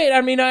 those. too late.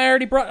 I mean, I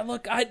already brought.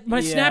 Look, my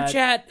Yeah,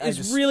 Snapchat I is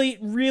just- really,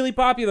 really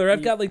popular.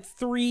 I've got like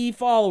 3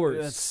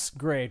 followers. That's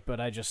great,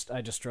 but I just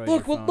destroyed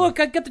Look, your well, phone. look,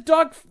 I got the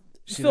dog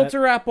See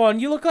filter app on.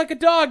 You look like a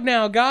dog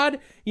now, God.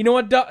 You know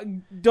what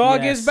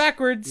dog Yes. is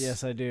backwards?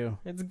 Yes, I do.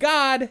 It's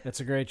God. That's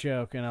a great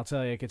joke, and I'll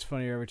tell you, it gets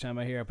funnier every time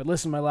I hear it. But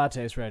listen, my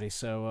latte's ready,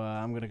 so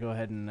I'm gonna go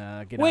ahead and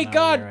get. Wait, on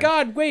God, out of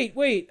God, wait.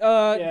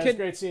 Yeah, it's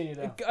great seeing you,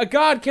 though.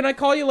 God, can I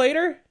call you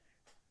later?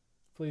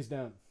 Please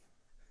don't.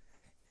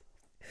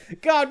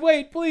 God,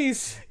 wait,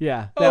 please.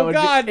 Yeah. Oh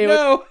God,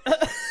 no.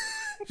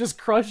 Just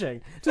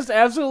crushing, just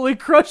absolutely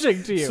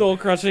crushing to you. Soul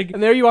crushing.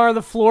 And there you are on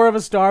the floor of a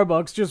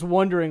Starbucks, just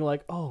wondering,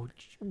 like, oh,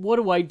 what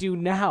do I do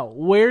now?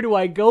 Where do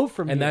I go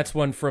from here? And that's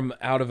one from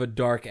out of a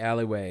dark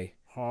alleyway.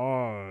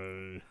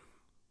 Hi.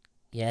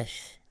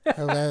 Yes.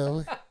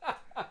 Hello.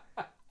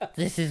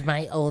 This is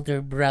my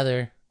older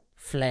brother,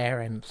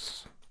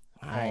 Clarence.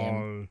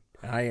 I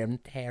am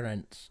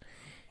Terrence.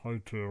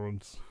 Hi,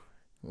 Terrence.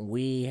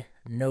 We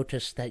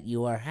noticed that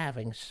you are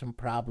having some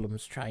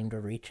problems trying to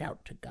reach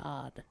out to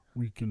God.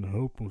 We can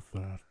help with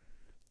that.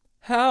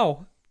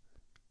 How?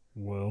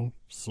 Well,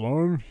 so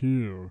I'm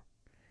here,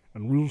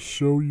 and we'll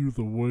show you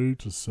the way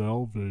to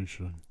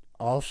salvation.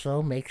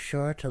 Also, make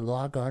sure to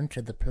log on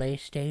to the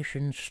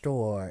PlayStation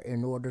Store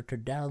in order to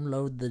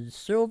download the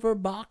Silver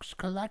Box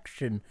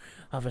Collection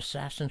of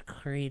Assassin's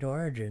Creed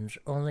Origins,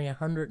 only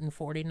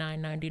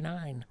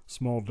 $149.99.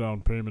 Small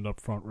down payment up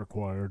front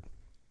required.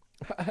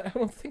 I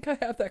don't think I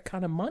have that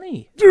kind of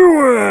money.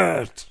 Do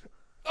it!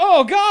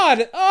 Oh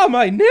God! Oh,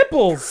 my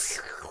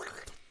nipples!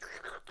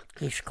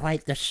 He's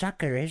quite the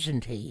sucker,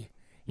 isn't he?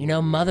 You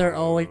know, Mother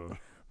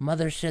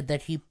said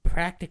that he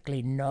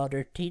practically gnawed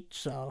her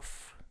teats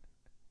off.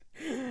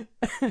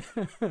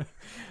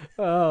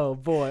 Oh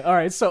boy! All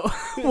right, so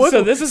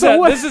this is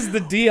the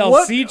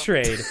DLC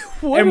trade,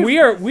 and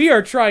we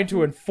are trying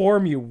to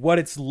inform you what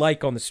it's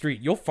like on the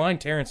street. You'll find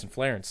Terrence and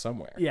Clarence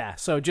somewhere. Yeah,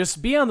 so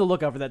just be on the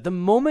lookout for that. The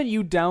moment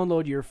you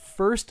download your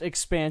first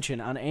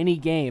expansion on any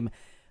game,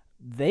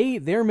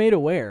 they're made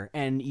aware,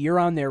 and you're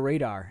on their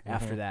radar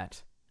after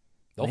that.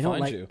 They'll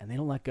find you, and they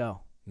don't let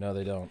go. No,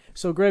 they don't.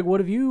 So, Greg, what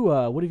have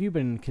you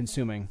been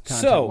consuming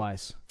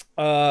content-wise?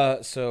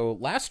 So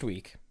last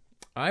week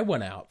I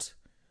went out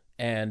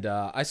and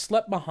I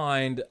slept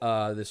behind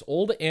this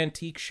old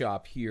antique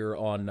shop here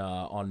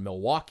on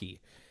Milwaukee,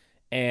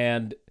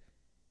 and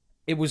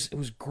it was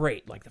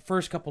great. Like the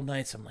first couple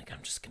nights, I'm like,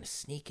 I'm just gonna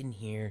sneak in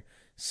here,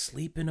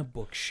 sleep in a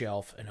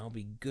bookshelf, and I'll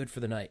be good for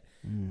the night.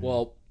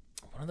 Well,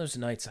 one of those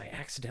nights, I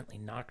accidentally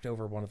knocked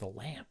over one of the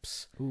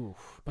lamps. Ooh.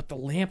 But the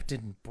lamp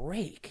didn't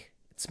break.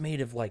 It's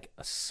made of like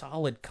a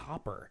solid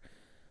copper.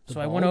 So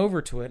I went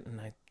over to it and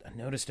I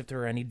noticed if there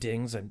were any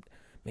dings. I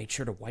made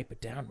sure to wipe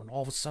it down when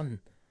all of a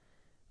sudden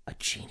a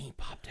genie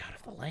popped out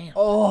of the lamp.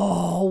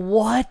 Oh,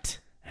 what?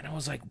 And I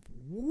was like,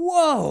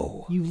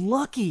 whoa. You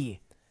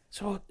lucky.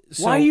 So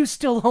why are you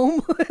still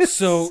homeless?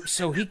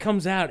 So he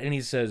comes out and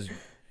he says,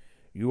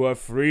 "You have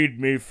freed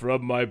me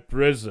from my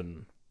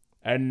prison,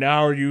 and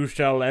now you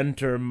shall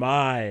enter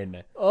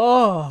mine."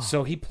 Oh.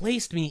 So he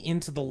placed me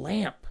into the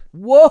lamp.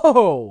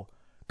 Whoa.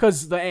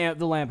 Because the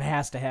lamp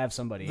has to have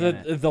somebody in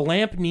it. The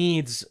lamp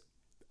needs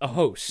a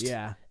host.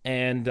 Yeah.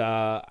 And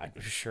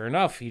sure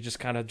enough, he just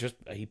kind of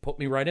he put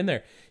me right in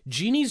there.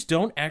 Genies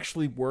don't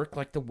actually work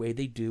like the way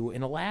they do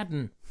in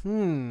Aladdin.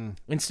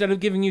 Instead of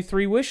giving you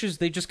 3 wishes,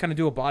 they just kind of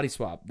do a body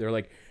swap. They're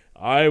like,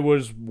 "I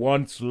was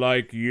once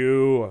like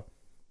you,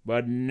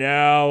 but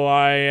now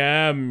I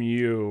am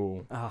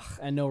you." Ugh,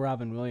 and no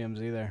Robin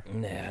Williams either.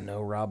 Nah,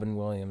 no Robin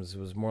Williams. It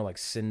was more like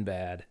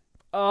Sinbad.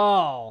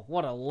 Oh,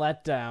 what a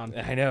letdown.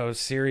 I know,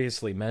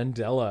 seriously,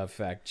 Mandela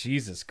effect.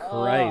 Jesus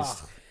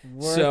Christ.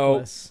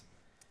 Worthless.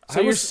 So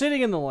I you're was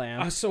sitting in the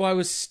lamp. So I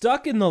was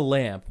stuck in the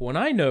lamp when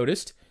I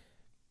noticed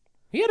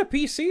he had a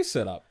PC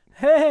set up.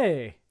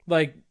 Hey.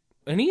 Like,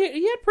 and he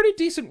had pretty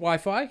decent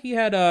Wi-Fi. He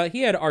had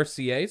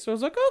RCA, so I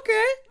was like,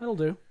 okay, That'll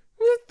do.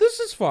 this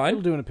is fine.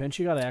 That'll do in a pinch.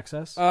 You got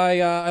access.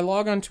 I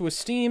log onto a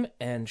Steam,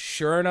 and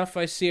sure enough,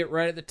 I see it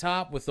right at the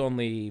top with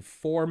only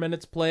 4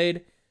 minutes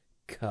played.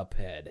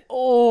 Cuphead.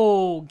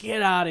 Oh,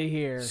 get out of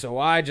here. So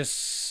I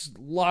just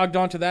logged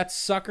onto that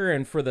sucker,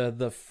 and for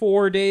the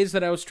 4 days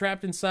that I was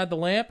trapped inside the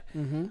lamp,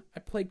 I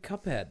played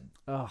Cuphead.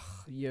 Ugh,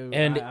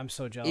 I'm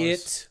so jealous.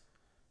 It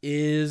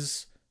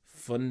is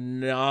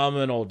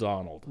phenomenal,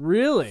 Donald.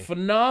 Really?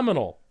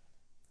 Phenomenal.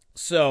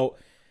 So,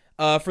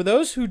 for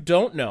those who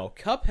don't know,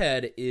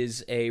 Cuphead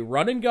is a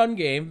run-and-gun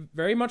game,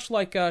 very much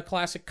like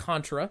classic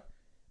Contra,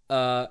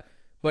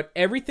 but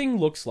everything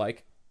looks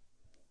like...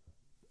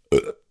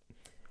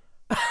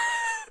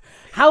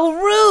 How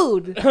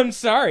rude! I'm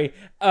sorry.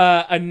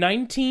 A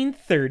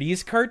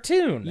 1930s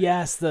cartoon.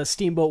 Yes, the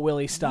Steamboat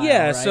Willie style.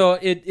 Yeah, right? so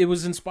it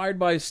was inspired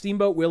by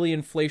Steamboat Willie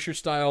and Fleischer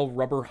style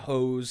rubber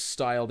hose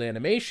styled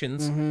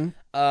animations.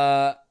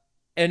 And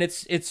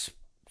it's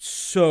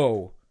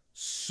so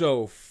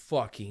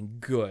fucking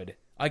good.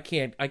 I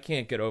can't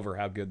get over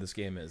how good this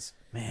game is.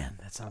 Man,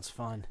 that sounds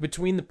fun.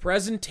 Between the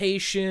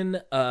presentation,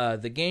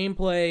 the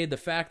gameplay, the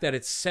fact that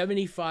it's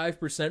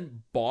 75%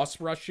 boss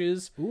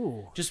rushes,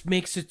 just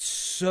makes it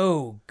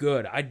so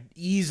good. I'd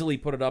easily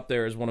put it up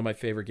there as one of my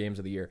favorite games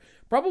of the year.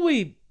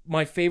 Probably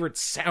my favorite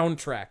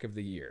soundtrack of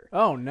the year.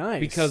 Oh, nice.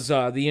 Because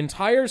the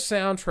entire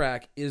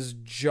soundtrack is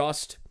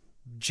just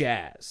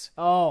jazz.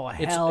 Oh,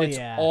 hell it's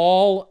yeah.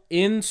 all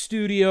in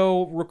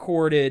studio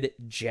recorded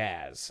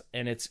jazz,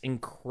 and it's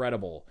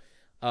incredible.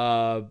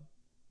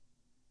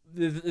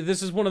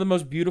 This is one of the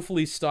most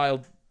beautifully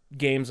styled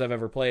games I've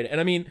ever played.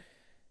 And I mean,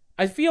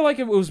 I feel like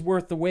it was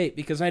worth the wait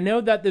because I know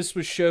that this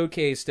was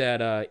showcased at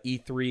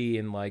E3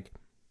 in like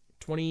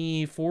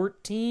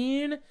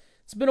 2014.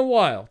 It's been a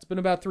while. It's been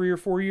about 3 or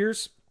 4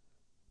 years.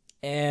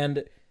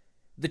 And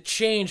the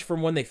change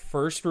from when they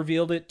first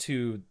revealed it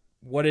to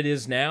what it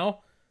is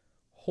now,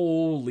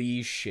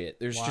 holy shit.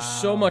 There's just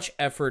so much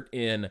effort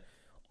in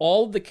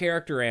all the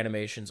character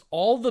animations.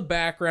 All the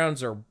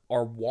backgrounds are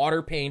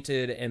water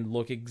painted and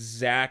look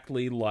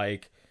exactly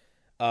like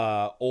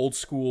old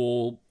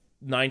school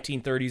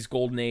 1930s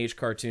golden age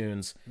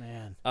cartoons.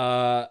 Man.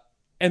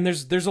 And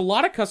there's a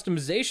lot of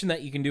customization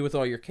that you can do with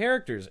all your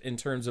characters in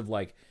terms of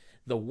like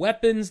the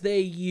weapons they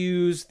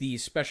use, the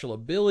special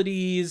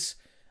abilities,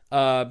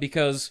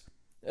 because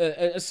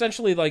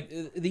essentially like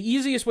the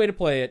easiest way to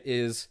play it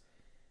is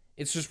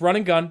it's just run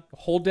and gun,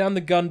 hold down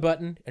the gun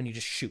button, and you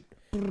just shoot.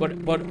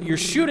 But your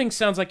shooting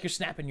sounds like you're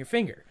snapping your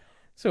finger.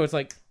 So it's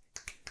like...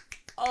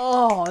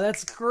 Oh,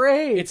 that's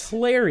great. It's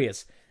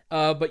hilarious.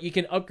 But you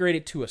can upgrade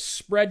it to a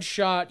spread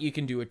shot. You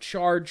can do a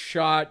charge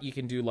shot. You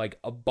can do like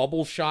a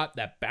bubble shot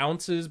that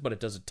bounces, but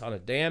it does a ton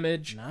of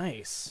damage.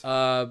 Nice.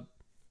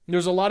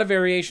 There's a lot of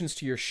variations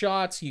to your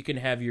shots. You can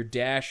have your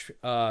dash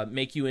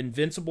make you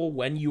invincible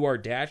when you are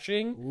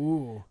dashing.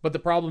 Ooh. But the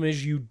problem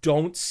is you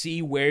don't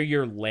see where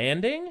you're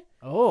landing.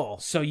 Oh.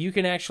 So you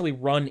can actually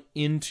run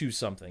into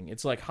something.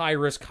 It's like high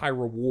risk, high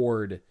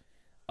reward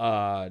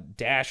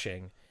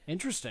dashing.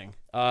 Interesting.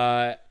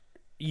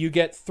 You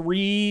get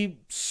 3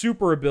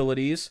 super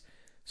abilities.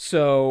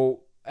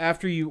 So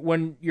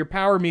when your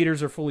power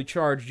meters are fully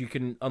charged, you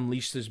can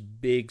unleash this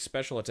big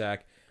special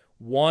attack.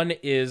 One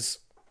is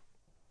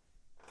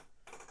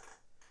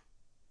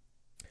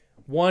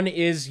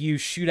you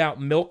shoot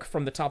out milk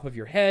from the top of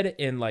your head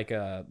in like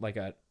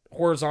a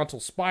horizontal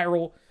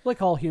spiral.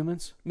 Like all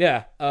humans.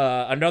 Yeah.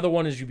 Another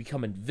one is you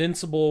become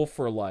invincible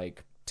for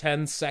like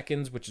 10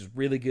 seconds, which is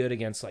really good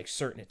against like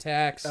certain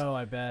attacks. Oh,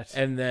 I bet.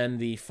 And then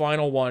the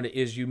final one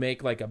is you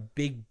make like a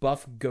big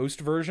buff ghost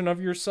version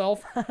of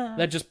yourself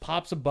that just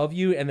pops above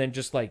you and then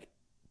just like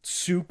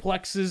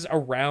suplexes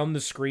around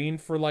the screen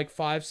for like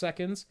 5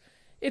 seconds.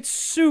 It's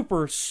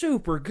super,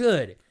 super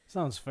good.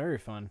 Sounds very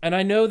fun. And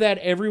I know that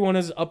everyone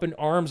is up in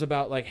arms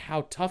about like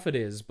how tough it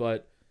is,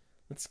 but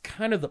that's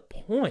kind of the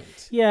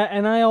point. Yeah,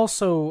 and I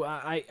also,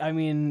 I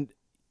mean,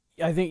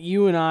 I think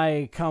you and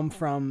I come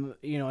from,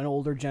 an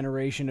older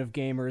generation of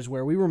gamers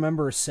where we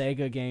remember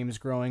Sega games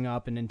growing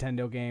up and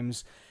Nintendo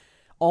games.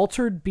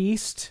 Altered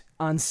Beast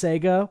on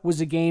Sega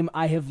was a game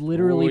I have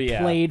literally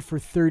played for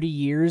 30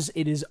 years.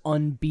 It is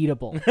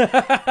unbeatable.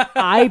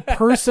 I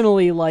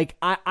personally,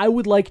 I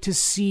would like to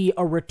see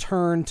a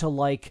return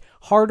to,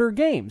 harder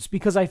games,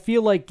 because I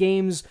feel like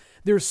games,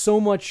 there's so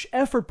much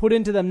effort put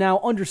into them now,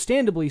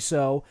 understandably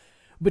so,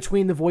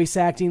 between the voice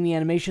acting, the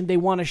animation. They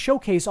want to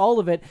showcase all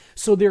of it,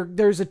 so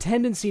there's a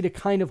tendency to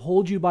kind of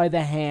hold you by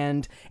the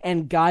hand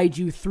and guide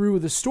you through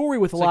the story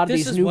with a lot of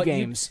these new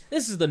games.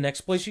 This is the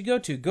next place you go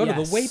to. Go to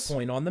the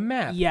waypoint on the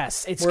map.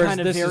 Yes, it's Whereas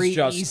kind of very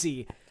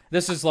easy.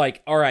 This is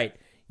like, all right,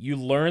 you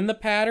learn the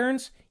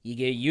patterns, you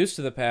get used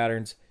to the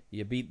patterns,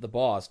 you beat the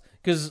boss.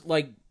 Because,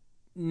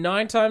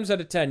 9 times out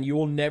of 10, you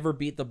will never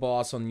beat the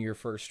boss on your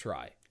first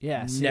try.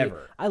 Yeah,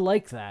 never. I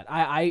like that.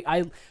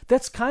 I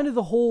that's kind of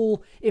the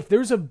whole. If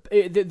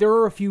there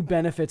are a few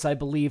benefits, I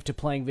believe, to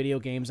playing video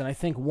games, and I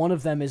think one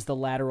of them is the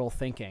lateral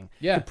thinking,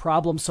 the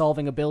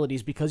problem-solving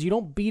abilities, because you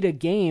don't beat a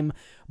game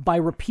by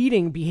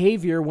repeating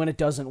behavior when it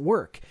doesn't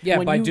work.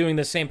 Yeah, by doing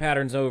the same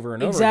patterns over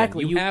and over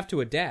again. You have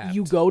to adapt.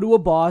 You go to a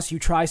boss, you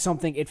try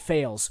something, it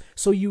fails,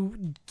 so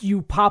you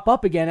pop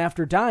up again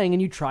after dying,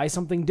 and you try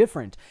something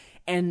different,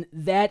 and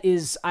that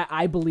is,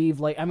 I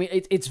believe,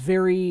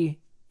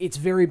 it's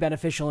very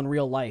beneficial in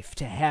real life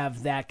to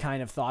have that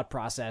kind of thought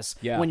process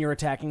when you're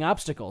attacking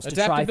obstacles.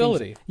 Adaptability.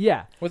 To try things.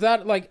 Yeah.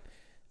 Without,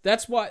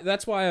 that's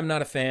why I'm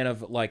not a fan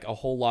of, a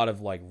whole lot of,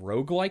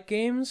 roguelike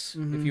games,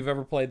 if you've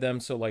ever played them.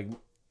 So,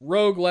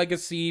 Rogue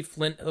Legacy,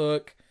 Flint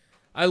Hook.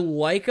 I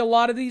like a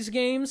lot of these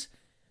games,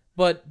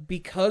 but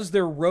because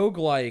they're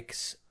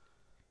roguelikes,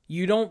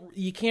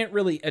 you can't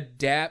really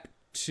adapt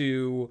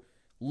to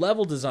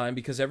level design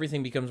because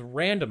everything becomes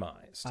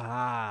randomized.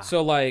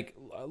 So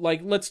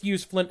let's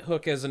use Flint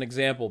Hook as an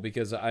example,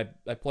 because I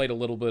played a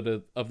little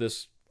bit of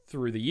this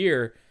through the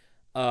year.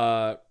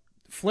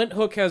 Flint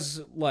Hook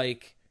has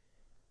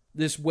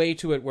this way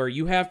to it where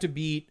you have to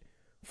beat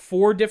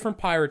 4 different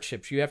pirate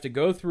ships. You have to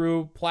go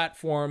through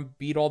platform,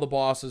 beat all the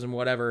bosses and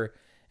whatever,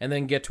 and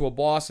then get to a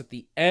boss at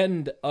the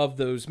end of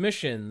those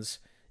missions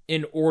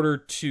in order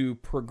to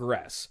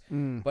progress.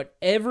 But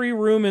every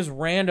room is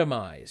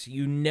randomized.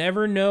 You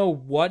never know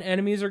what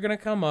enemies are going to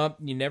come up.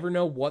 You never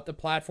know what the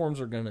platforms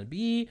are going to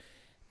be.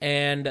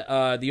 And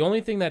the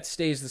only thing that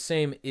stays the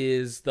same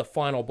is the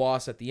final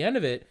boss at the end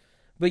of it.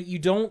 But you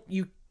don't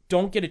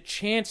get a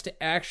chance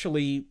to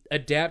actually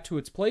adapt to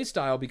its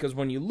playstyle, because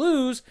when you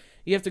lose,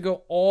 you have to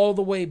go all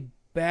the way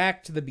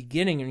back to the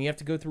beginning and you have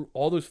to go through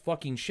all those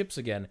fucking ships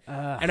again.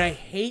 And I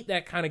hate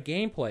that kind of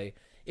gameplay.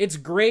 It's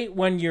great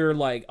when you're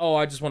like, oh,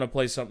 I just want to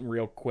play something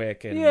real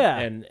quick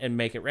and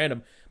make it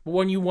random. But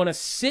when you want to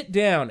sit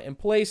down and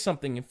play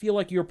something and feel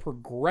like you're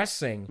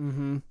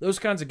progressing, those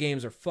kinds of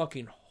games are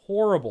fucking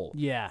horrible.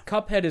 Yeah.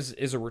 Cuphead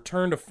is a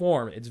return to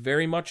form. It's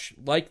very much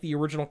like the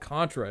original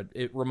Contra.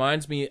 It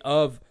reminds me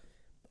of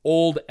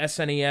old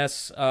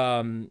SNES,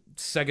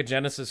 Sega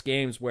Genesis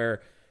games where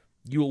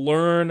you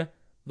learn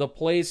the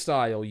play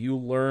style, you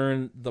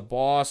learn the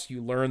boss,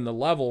 you learn the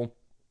level,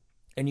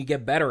 and you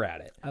get better at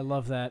it. I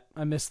love that.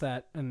 I miss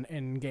that in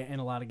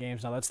a lot of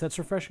games now. That's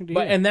refreshing to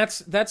hear. And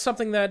that's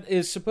something that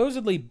is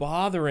supposedly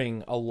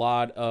bothering a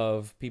lot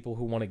of people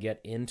who want to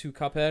get into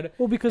Cuphead.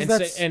 Well, because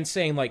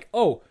saying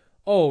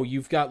oh,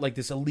 you've got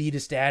this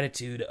elitist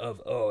attitude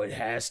of, oh, it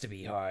has to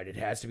be hard, it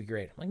has to be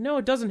great. I'm like, no,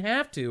 it doesn't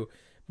have to.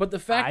 But the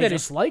fact that I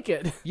just like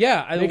it.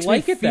 Yeah, I makes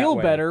like me it that feel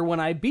way. better when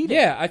I beat it.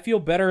 Yeah, I feel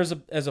better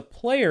as a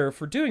player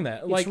for doing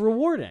that. It's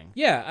rewarding.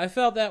 Yeah, I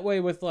felt that way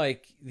with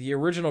the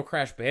original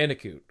Crash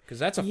Bandicoot, because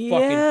that's a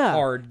fucking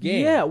hard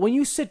game. Yeah, when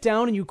you sit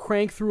down and you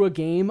crank through a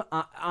game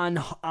on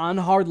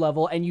hard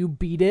level and you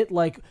beat it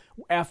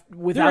without even dying many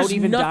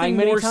times. There's nothing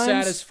more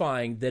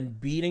satisfying than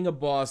beating a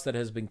boss that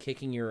has been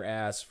kicking your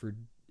ass for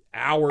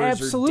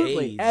hours or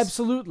days.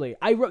 Absolutely.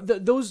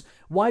 Those.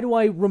 Why do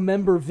I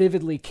remember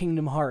vividly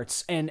Kingdom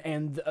Hearts and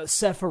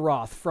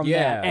Sephiroth from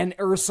that, and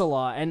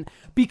Ursula, and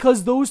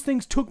because those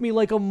things took me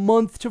like a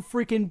month to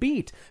freaking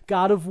beat.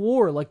 God of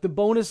War, like the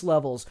bonus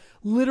levels,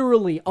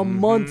 literally a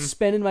month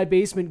spent in my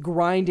basement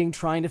grinding,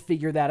 trying to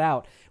figure that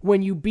out.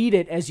 When you beat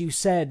it, as you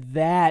said,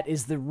 that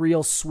is the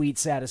real sweet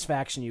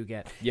satisfaction you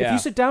get. Yeah. If you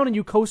sit down and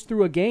you coast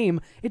through a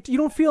game, you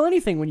don't feel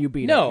anything when you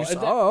beat it. You're just,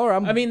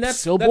 that's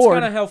still that's bored.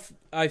 kind of how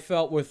I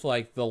felt with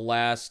like the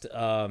last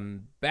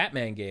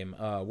Batman game.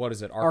 What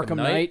is it? Arkham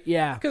Knight,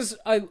 yeah. Because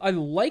I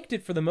liked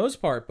it for the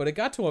most part, but it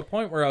got to a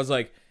point where I was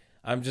like,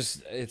 I'm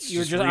just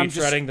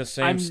retreading the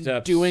same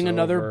steps. I'm doing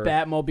another over.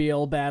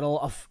 Batmobile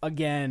battle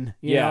again.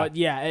 You know?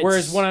 Yeah.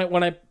 Whereas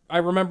when I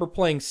remember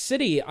playing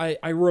City,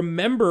 I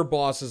remember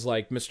bosses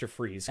like Mr.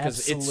 Freeze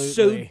because it's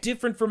so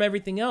different from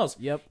everything else.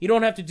 Yep. You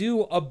don't have to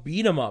do a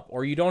beat 'em up,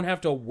 or you don't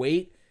have to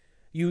wait.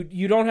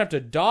 You don't have to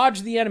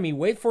dodge the enemy,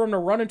 wait for him to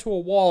run into a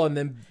wall, and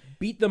then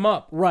beat them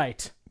up.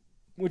 Right.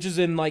 Which is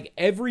in like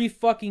every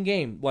fucking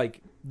game.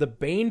 Like the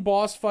Bane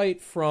boss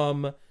fight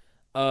from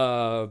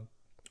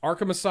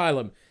Arkham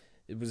Asylum.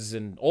 It was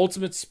in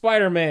Ultimate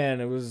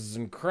Spider-Man. It was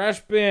in Crash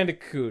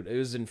Bandicoot. It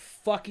was in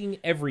fucking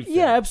everything.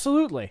 Yeah,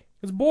 absolutely.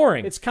 It's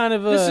boring. It's kind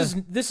of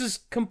this is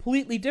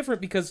completely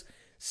different because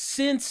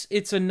since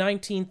it's a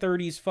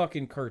 1930s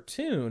fucking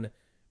cartoon,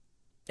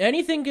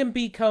 anything can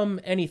become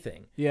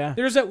anything. Yeah.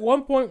 There's at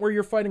one point where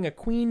you're fighting a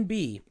queen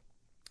bee,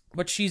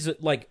 but she's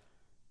like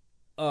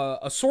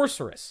a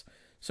sorceress.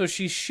 So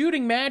she's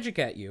shooting magic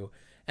at you,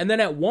 and then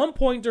at one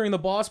point during the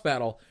boss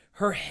battle,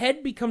 her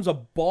head becomes a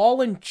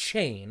ball and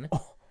chain.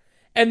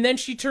 And then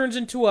she turns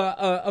into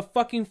a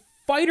fucking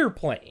fighter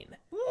plane.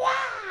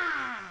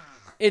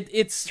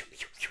 It's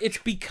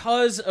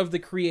because of the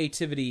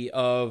creativity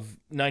of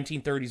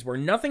 1930s where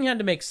nothing had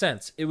to make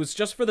sense. It was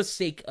just for the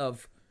sake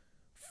of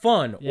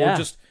fun or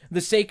just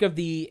the sake of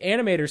the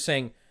animator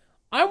saying,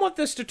 I want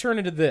this to turn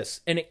into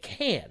this. And it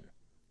can.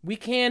 We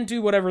can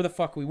do whatever the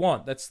fuck we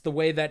want. That's the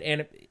way that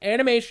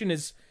animation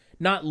is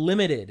not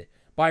limited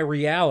by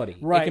reality.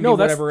 Right. It can be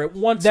whatever it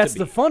wants to be. That's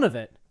the fun of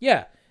it.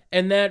 Yeah.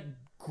 And that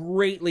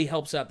greatly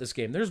helps out this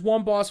game. There's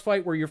one boss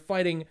fight where you're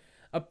fighting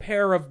a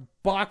pair of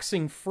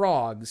boxing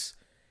frogs,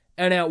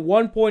 and at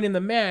one point in the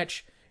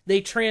match,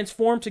 they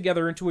transform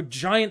together into a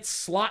giant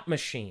slot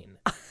machine.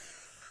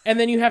 And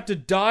then you have to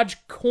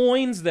dodge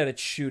coins that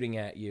it's shooting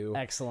at you.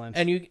 Excellent.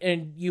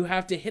 And you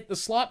have to hit the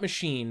slot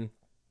machine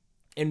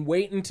and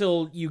wait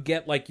until you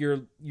get like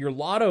your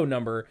lotto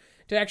number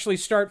to actually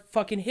start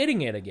fucking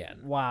hitting it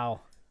again.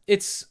 Wow.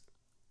 It's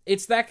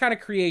that kind of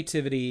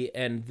creativity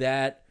and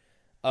that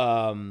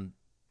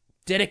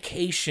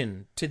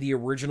dedication to the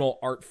original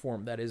art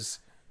form that is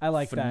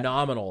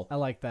phenomenal. I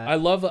like that. I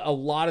love a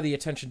lot of the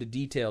attention to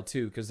detail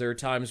too, because there are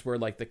times where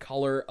like the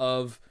color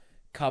of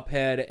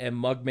Cuphead and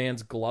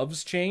Mugman's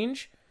gloves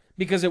change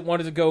because it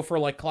wanted to go for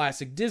like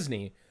classic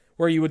Disney,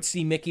 where you would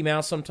see Mickey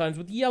Mouse sometimes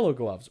with yellow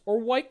gloves or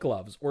white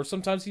gloves, or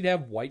sometimes he'd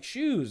have white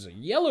shoes or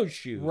yellow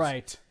shoes.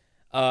 Right.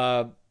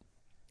 I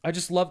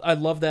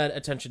love that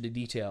attention to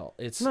detail.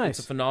 It's nice. It's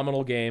a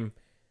phenomenal game.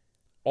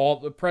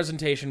 All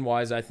presentation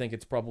wise, I think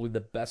it's probably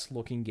the best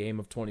looking game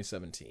of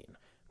 2017.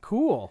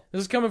 Cool. This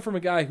is coming from a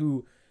guy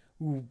who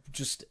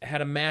just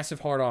had a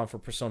massive hard on for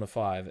Persona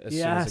 5 as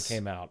soon as it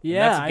came out.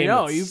 Yeah, that's a game I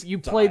know. with You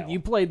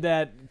style. played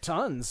that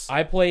tons.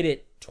 I played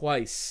it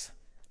twice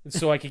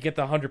so I could get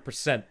the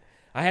 100%.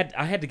 I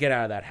had to get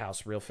out of that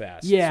house real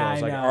fast. Yeah, so I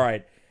was like, know. all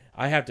right,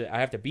 I have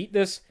to beat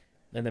this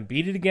and then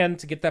beat it again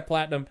to get that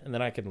platinum, and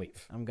then I can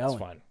leave. I'm going. It's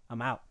fine. I'm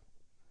out.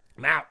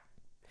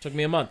 Took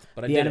me a month,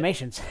 but I The did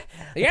animations.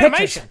 The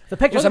animation. The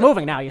pictures are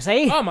moving now, you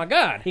see? Oh my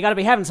god. You gotta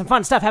be having some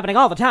fun stuff happening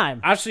all the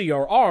time. I see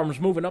your arms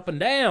moving up and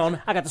down.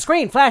 I got the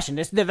screen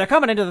flashing. They're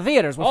coming into the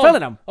theaters. We're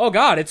filling them. Oh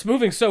god, it's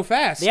moving so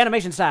fast. The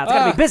animation style. It's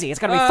gotta be busy. It's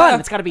gotta be fun.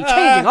 It's gotta be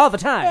changing all the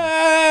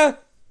time.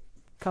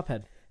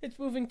 Cuphead. It's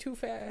moving too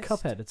fast.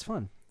 Cuphead. It's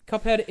fun.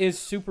 Cuphead is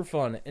super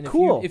fun. And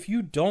Cool. if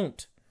you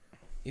don't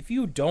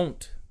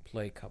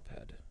play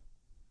Cuphead,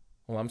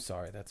 well, I'm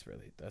sorry. That's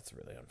really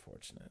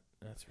unfortunate.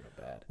 That's real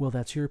bad. Well,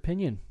 that's your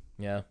opinion,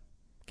 Yeah.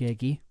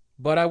 Geggy.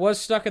 But I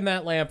was stuck in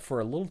that lamp for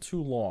a little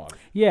too long.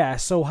 Yeah,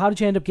 so how did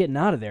you end up getting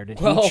out of there? Did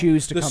he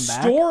choose to come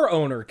back? The store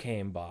owner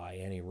came by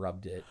and he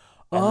rubbed it.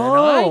 And then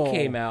I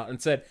came out and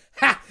said,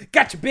 "Ha!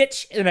 Gotcha,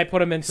 bitch!" And I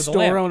put him into the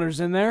lamp. Store owner's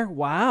in there?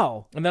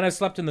 Wow. And then I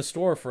slept in the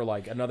store for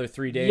like another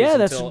 3 days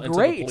until the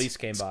police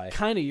came by. It's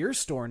kind of your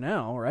store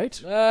now,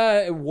 right?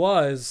 It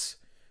was,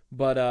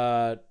 but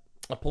a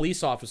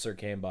police officer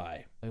came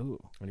by.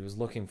 Ooh. And he was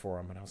looking for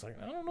him, and I was like,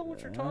 I don't know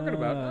what you're talking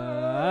about.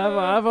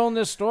 I've owned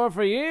this store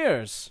for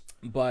years.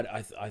 But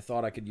I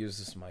thought I could use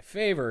this in my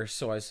favor,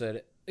 so I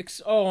said,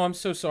 "Oh, I'm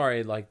so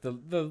sorry. Like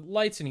the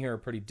lights in here are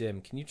pretty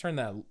dim. Can you turn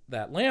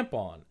that lamp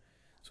on?"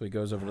 So he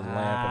goes over to the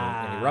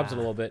lamp and he rubs it a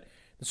little bit.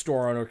 The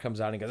store owner comes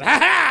out and he goes, "Ha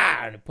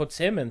ha!" and it puts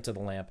him into the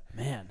lamp.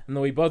 Man. And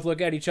then we both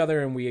look at each other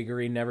and we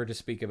agree never to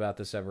speak about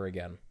this ever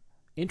again.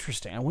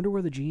 Interesting. I wonder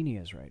where the genie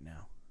is right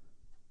now.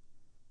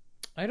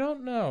 I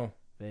don't know.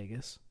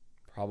 Vegas.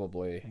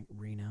 Probably. I think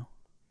Reno.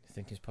 You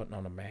think he's putting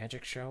on a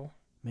magic show?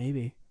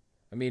 Maybe.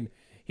 I mean,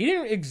 he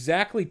didn't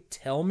exactly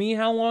tell me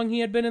how long he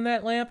had been in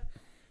that lamp,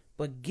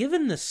 but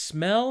given the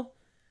smell,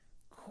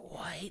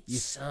 quite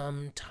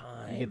some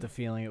time. You get the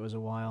feeling it was a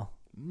while.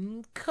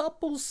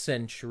 Couple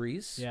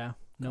centuries. Yeah.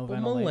 No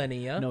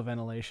millennia. No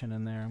ventilation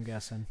in there, I'm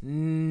guessing.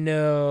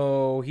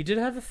 No, he did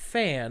have a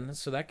fan,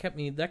 so that kept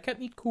me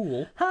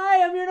cool.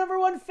 Hi, I'm your number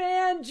one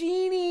fan,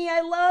 Jeannie. I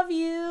love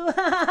you.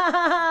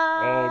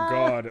 Oh,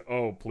 God.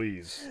 Oh,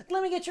 please.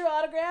 Let me get your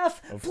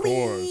autograph. Of Please.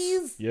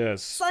 course.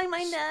 Yes. Sign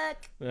my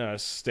neck.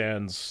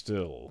 Stand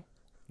still.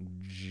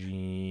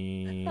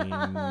 Genie.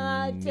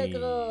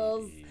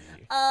 Tickles.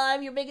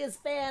 I'm your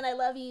biggest fan. I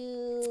love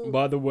you.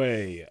 By the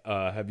way,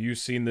 have you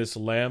seen this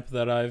lamp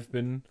that I've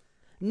been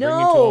bringing to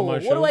No. all my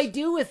What shows? do I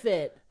do with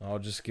it? I'll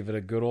just give it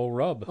a good old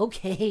rub.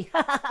 Okay.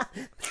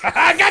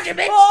 I got you,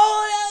 bitch!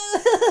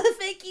 Oh,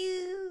 thank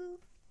you.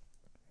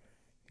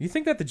 You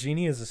think that the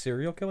genie is a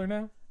serial killer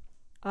now?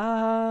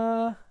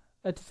 I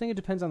think it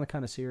depends on the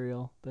kind of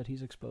cereal that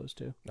he's exposed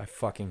to. I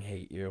fucking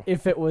hate you.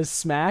 If it was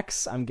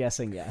Smacks, I'm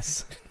guessing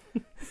yes.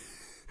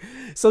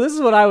 So this is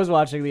what I was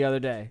watching the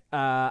other day.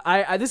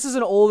 This is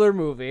an older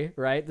movie,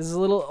 right? This is a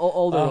little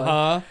older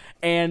one.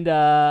 And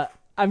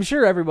I'm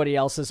sure everybody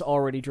else has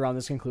already drawn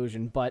this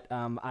conclusion, but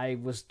I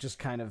was just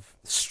kind of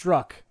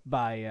struck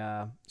by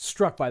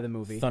the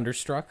movie.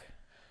 Thunderstruck?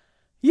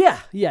 Yeah,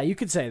 you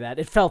could say that.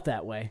 It felt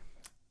that way.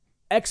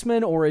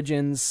 X-Men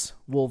Origins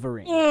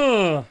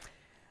Wolverine.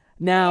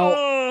 Now,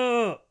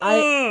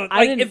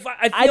 I didn't.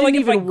 I feel like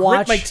if I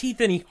grip my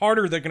teeth any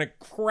harder, they're gonna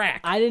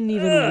crack. I didn't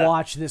even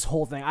watch this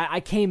whole thing.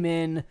 I came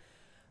in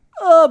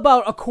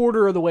about a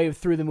quarter of the way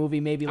through the movie,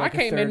 maybe like a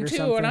third or something. I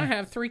came in too, and I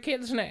have 3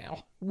 kids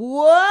now.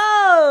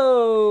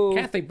 Whoa!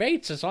 Kathy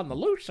Bates is on the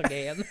loose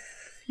again.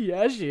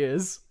 Yeah, she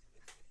is.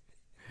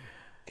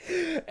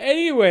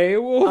 Anyway,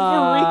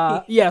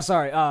 Wolverine.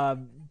 Sorry.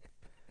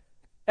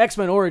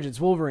 X-Men Origins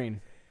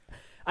Wolverine.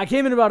 I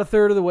came in about a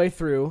third of the way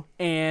through,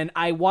 and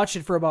I watched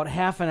it for about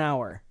half an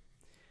hour.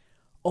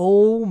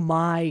 Oh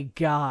my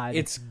god!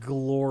 It's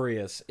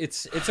glorious.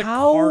 It's a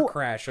car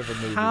crash of a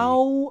movie.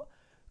 How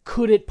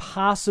could it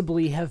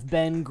possibly have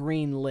been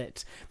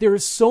greenlit? There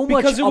is so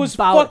much because it was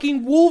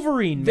fucking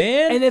Wolverine,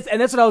 man.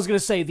 And that's what I was gonna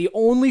say. The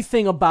only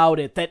thing about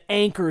it that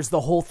anchors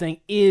the whole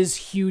thing is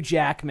Hugh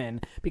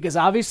Jackman, because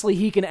obviously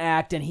he can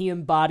act and he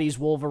embodies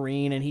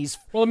Wolverine, and he's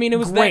well. I mean, it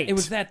was great.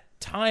 that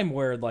time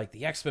where like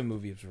the X-Men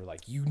movies were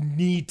like, you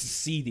need to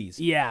see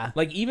these. Yeah.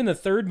 Like even the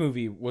third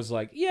movie was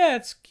like, yeah,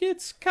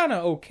 it's kind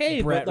of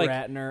okay, Brett but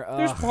like Ratner,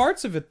 there's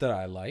parts of it that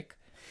I like.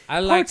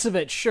 Parts of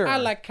it, sure. I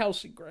like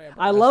Kelsey Grammer.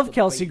 I love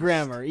Kelsey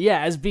Grammer.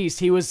 Yeah, as Beast,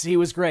 he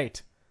was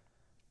great.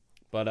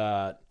 But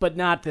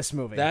not this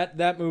movie.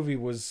 That movie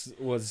was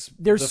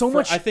there's so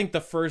much. I think the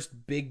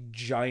first big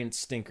giant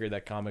stinker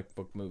that comic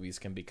book movies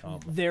can become.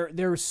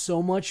 There's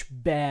so much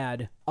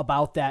bad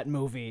about that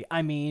movie.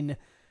 I mean,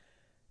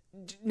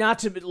 not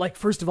to like.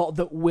 First of all,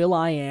 the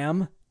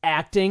Will.I.am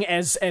acting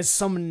as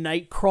some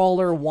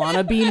Nightcrawler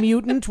wannabe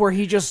mutant, where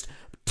he just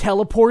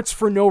teleports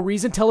for no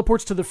reason,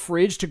 teleports to the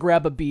fridge to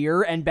grab a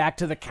beer and back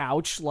to the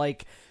couch,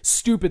 like,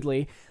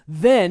 stupidly.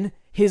 Then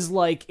he's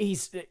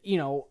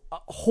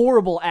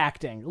horrible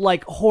acting,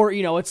 like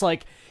it's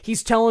like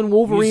he's telling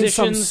Wolverine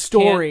some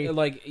story.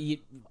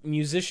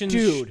 Musicians,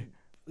 dude,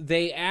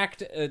 they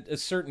act a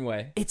certain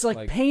way. It's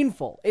like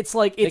painful. It's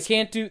like they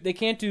can't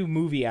do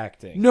movie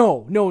acting.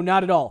 No,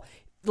 not at all.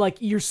 Like,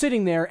 you're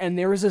sitting there and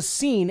there is a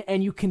scene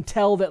and you can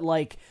tell that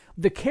like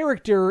the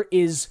character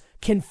is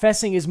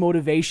confessing his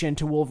motivation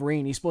to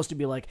Wolverine. He's supposed to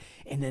be like,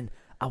 and then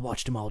I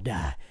watched them all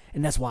die,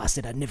 and that's why I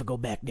said I'd never go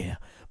back there.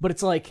 But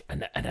it's like,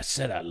 and I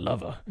said I love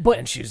her, but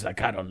and she's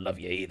like, I don't love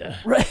you either.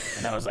 Right.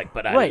 And I was like,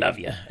 but I love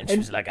you, and she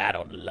was like, I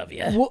don't love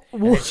you. And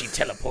then she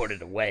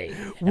teleported away,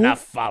 and I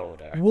followed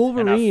her.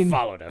 Wolverine, and I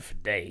followed her for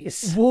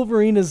days.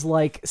 Wolverine is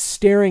like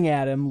staring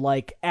at him,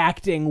 like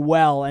acting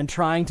well and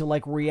trying to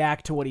like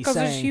react to what he's saying.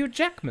 Because it's Hugh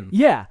Jackman.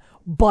 Yeah,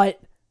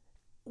 but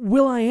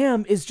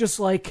Will.I.am is just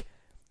like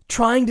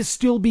trying to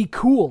still be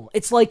cool.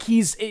 It's like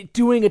he's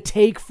doing a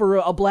take for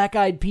a Black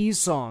Eyed Peas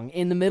song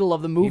in the middle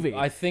of the movie.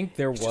 I think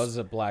there was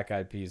a Black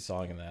Eyed Peas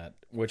song in that,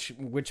 which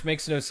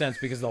makes no sense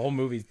because the whole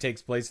movie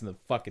takes place in the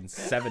fucking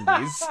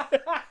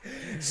 70s.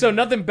 So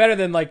nothing better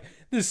than like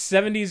this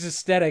 70s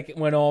aesthetic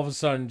when all of a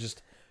sudden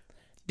just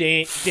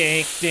dink,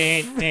 dink,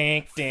 dink,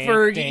 dink, dink,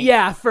 Fergie, dink.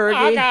 yeah, Fergie.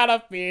 I got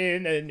a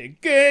feeling a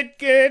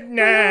good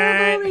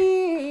night.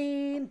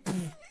 Wolverine.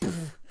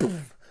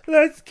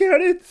 Let's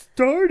get it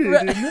started.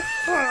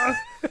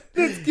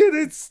 Let's get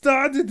it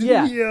started.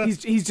 Yeah, here.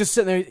 he's just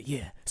sitting there.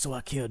 Yeah, so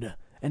I killed her,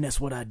 and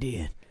that's what I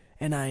did.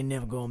 And I ain't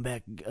never going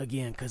back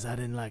again because I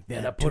didn't like that.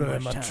 And I put her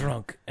in my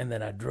trunk, and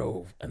then I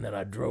drove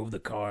the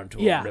car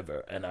into a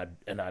river, and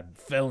I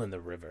fell in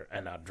the river,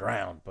 and I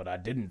drowned, but I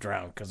didn't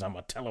drown because I'm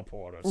a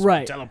teleporter. So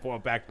I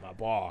teleport back to my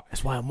bar.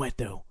 That's why I'm wet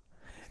though.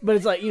 But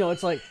it's like,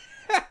 it's like,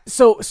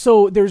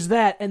 so there's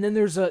that, and then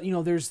there's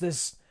there's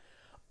this.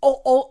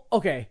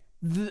 Okay.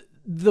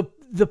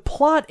 The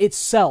plot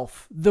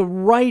itself, the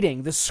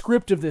writing, the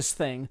script of this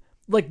thing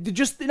Like,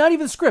 just not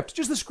even the script,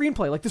 just the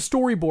screenplay, like the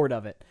storyboard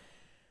of it.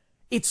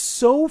 It's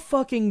so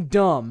fucking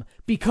dumb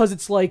because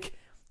it's like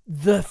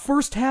the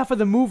first half of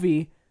the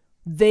movie,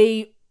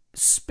 they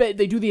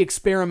do the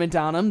experiment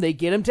on him. They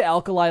get him to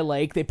Alkali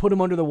Lake. They put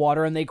him under the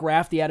water and they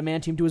graft the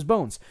adamantium to his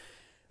bones.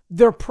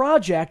 Their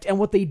project and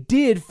what they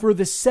did for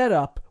the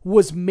setup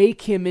was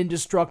make him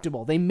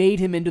indestructible. They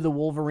made him into the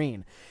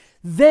Wolverine.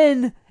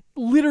 Then,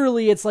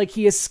 literally, it's like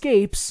he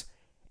escapes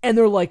and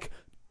they're like,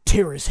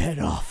 tear his head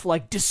off,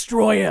 like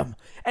destroy him.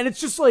 And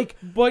it's just like,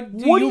 but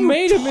what you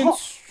made him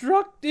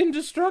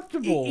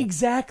indestructible.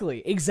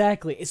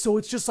 Exactly. So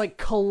it's just like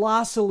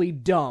colossally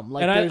dumb.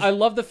 Like, and I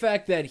love the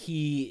fact that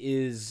he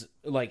is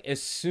like,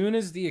 as soon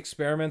as the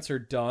experiments are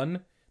done,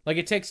 like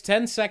it takes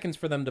 10 seconds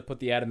for them to put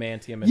the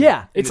adamantium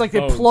in. It's like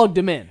bones. they plugged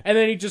him in. And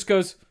then he just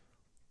goes,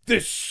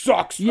 this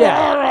sucks.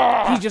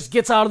 Yeah. He just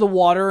gets out of the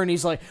water and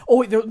he's like,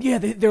 oh,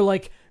 they're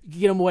like,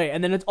 get him away.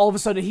 And then all of a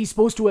sudden he's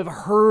supposed to have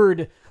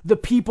heard the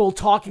people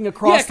talking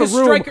across the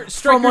room Stryker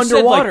from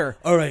underwater.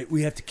 Said, like, all right,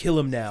 we have to kill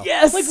him now.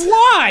 Yes. Like,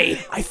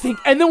 why? I think,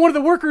 and then one of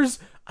the workers,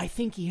 I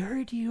think he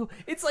heard you.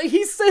 It's like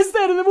he says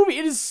that in the movie.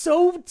 It is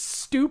so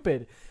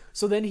stupid.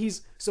 So then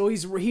he's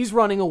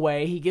running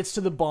away. He gets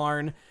to the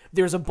barn.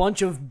 There's a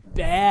bunch of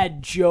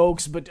bad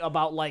jokes, but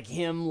about like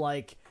him,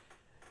 like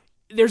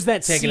there's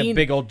that taking scene, a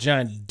big old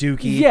giant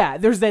dookie. Yeah,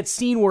 there's that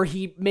scene where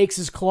he makes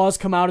his claws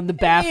come out in the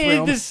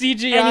bathroom. The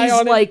CGI and he's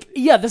on like,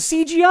 the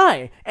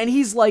CGI, and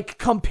he's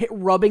like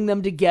rubbing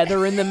them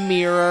together in the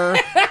mirror,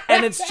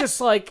 and it's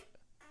just like,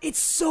 it's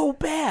so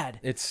bad.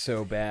 It's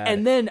so bad.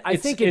 And then I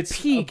think it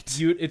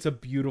peaked. It's a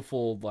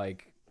beautiful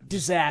like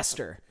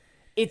disaster.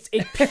 It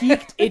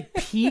peaked. It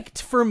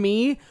peaked for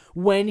me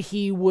when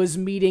he was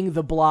meeting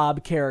the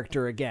Blob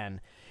character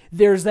again.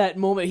 There's that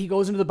moment he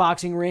goes into the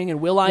boxing ring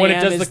and Will.i.am when it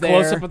does is the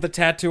there. close up of the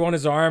tattoo on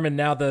his arm, and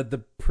now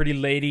the pretty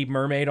lady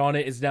mermaid on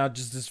it is now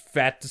just this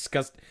fat,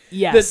 disgusting.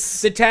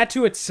 Yes, the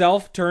tattoo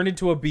itself turned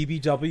into a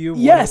BBW. Yes,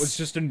 when it was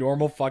just a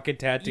normal fucking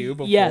tattoo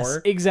before. Yes,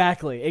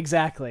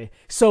 exactly.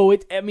 So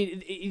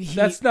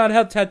that's not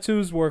how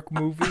tattoos work.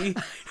 Movie.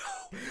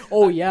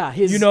 Oh yeah,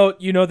 you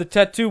know the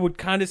tattoo would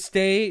kind of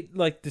stay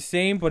like the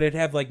same, but it'd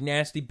have like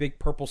nasty big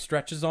purple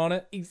stretches on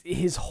it.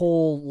 His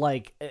whole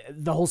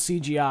the whole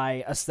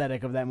CGI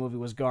aesthetic of that movie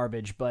was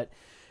garbage. But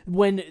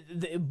when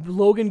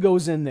Logan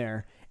goes in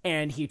there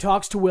and he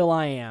talks to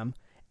Will.i.am,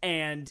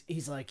 and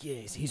he's like,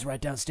 yeah, he's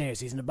right downstairs.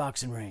 He's in the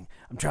boxing ring.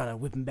 I'm trying to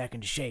whip him back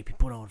into shape. He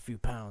put on a few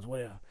pounds,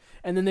 whatever.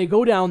 And then they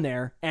go down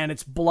there, and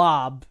it's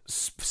Blob,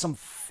 some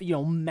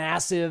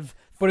massive.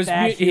 But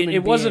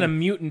it wasn't a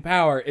mutant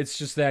power. It's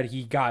just that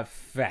he got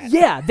fat.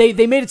 Yeah, they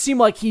made it seem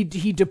like he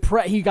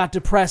got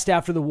depressed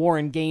after the war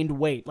and gained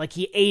weight. Like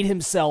he ate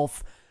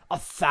himself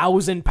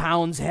 1,000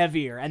 pounds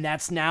heavier, and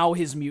that's now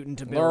his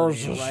mutant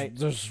ability. There's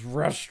this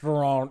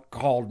restaurant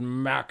called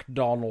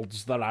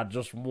McDonald's that I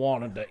just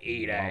wanted to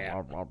eat at.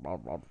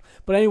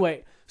 But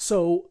anyway,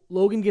 so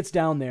Logan gets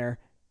down there.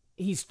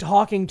 He's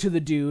talking to the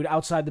dude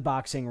outside the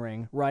boxing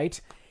ring, right?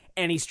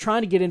 And he's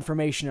trying to get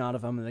information out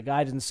of him, and the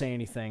guy doesn't say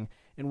anything.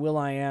 And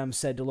Will.i.am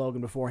said to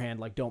Logan beforehand,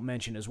 like, don't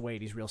mention his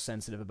weight. He's real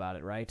sensitive about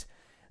it, right?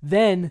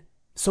 Then,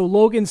 so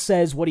Logan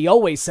says what he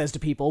always says to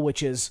people,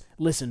 which is,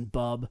 listen,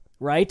 bub,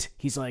 right?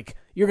 He's like,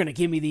 you're going to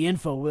give me the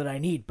info that I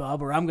need,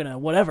 bub, or I'm going to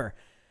whatever.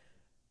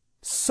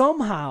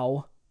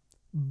 Somehow,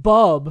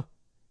 Bub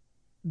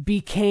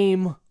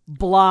became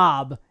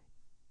Blob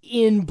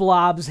in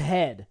Blob's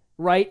head.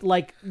 Right,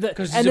 like and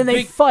then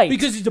they fight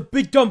because he's a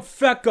big dumb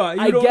fat guy.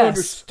 You I don't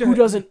guess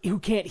understand. who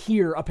can't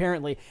hear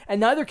apparently, and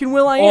neither can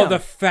Will.i.am. Oh, the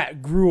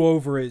fat grew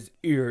over his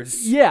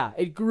ears. Yeah,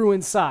 it grew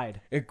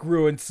inside. It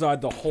grew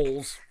inside the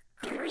holes.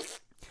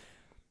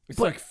 It's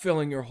like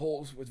filling your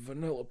holes with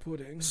vanilla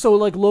pudding. So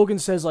like Logan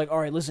says, like, all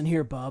right, listen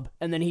here, Bub,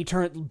 and then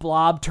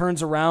Blob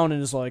turns around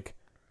and is like,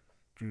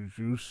 did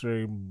you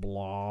say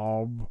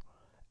Blob?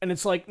 And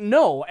it's like,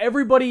 no,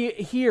 everybody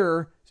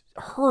here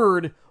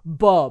heard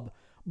Bub.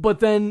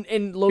 But then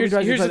in Logan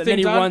tries to then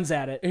he runs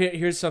at it.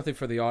 Here's something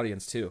for the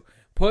audience too.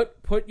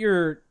 Put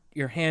your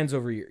hands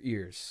over your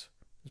ears.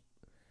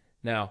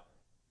 Now,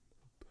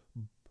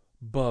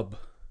 Bub.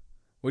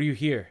 What do you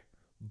hear?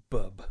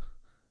 Bub.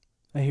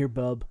 I hear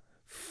Bub.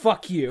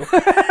 Fuck you.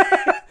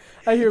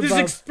 I hear this Bub.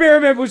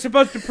 experiment was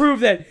supposed to prove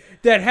that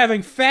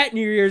having fat in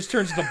your ears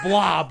turns to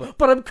Blob.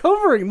 But I'm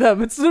covering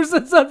them. It's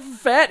not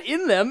fat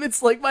in them.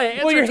 It's like my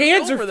hands. Well, your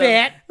hands are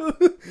fat.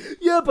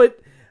 Yeah,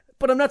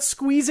 but I'm not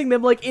squeezing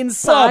them like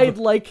inside.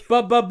 Bub. Like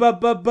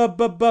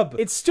Bub.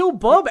 It's still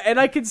Bub, and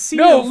I can see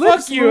no, the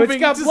lips fuck you. moving It's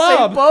got to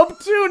Blob. say Bub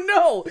too.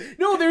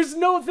 No, there's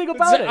no thing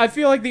about it. I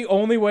feel like the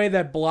only way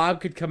that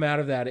Blob could come out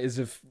of that is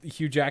if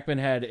Hugh Jackman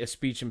had a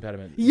speech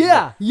impediment.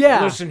 Yeah.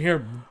 Listen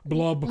here,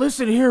 Blob.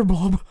 Listen here,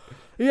 Blob.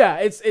 Yeah,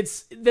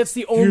 it's that's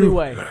the only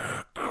way.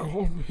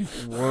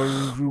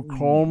 Why did you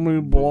call me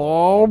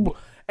Blob?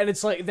 And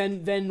it's like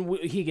then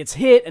he gets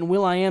hit, and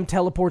Will.i.am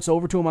teleports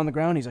over to him on the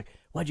ground. He's like,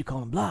 "Why'd you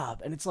call him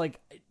Blob?" And it's like,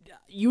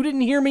 you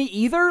didn't hear me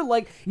either.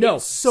 Like, no,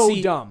 it's so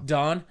dumb.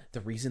 Don, the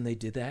reason they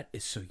did that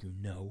is so you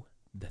know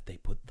that they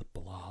put the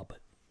Blob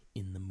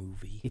in the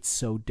movie. It's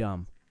so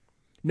dumb.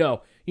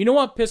 No. You know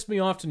what pissed me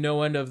off to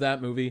no end of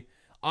that movie?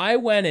 I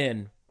went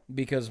in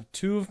because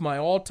two of my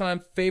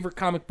all-time favorite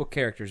comic book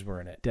characters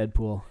were in it.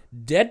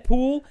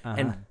 Deadpool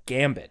and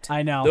Gambit.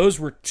 I know. Those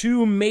were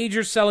two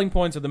major selling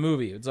points of the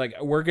movie. It's like,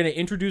 we're going to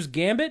introduce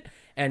Gambit,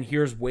 and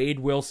here's Wade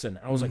Wilson.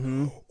 I was like,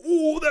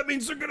 oh, that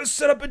means they're going to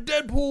set up a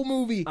Deadpool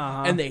movie.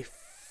 And they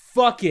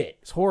fuck it.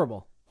 It's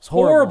horrible. It's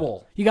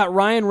horrible. You got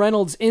Ryan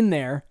Reynolds in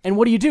there, and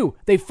what do?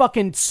 They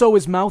fucking sew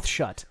his mouth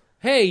shut.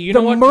 Hey, you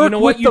know what? You know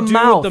what you do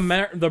with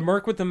the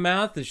merc with the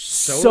mouth is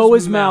sew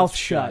his mouth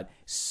shut.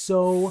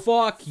 So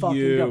fuck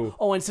you. Dumb.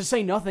 Oh, and to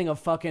say nothing of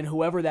fucking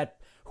whoever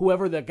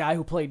the guy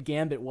who played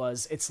Gambit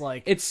was, it's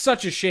like it's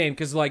such a shame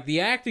because like the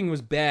acting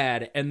was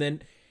bad, and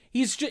then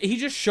he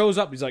just shows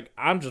up. He's like,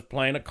 I'm just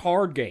playing a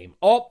card game.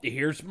 Oh,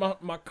 here's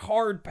my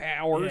card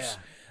powers.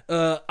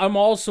 Yeah. I'm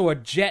also a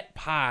jet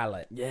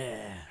pilot.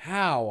 Yeah.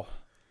 How?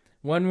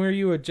 When were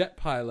you a jet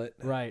pilot?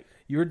 Right.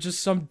 You're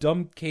just some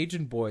dumb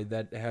Cajun boy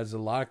that has a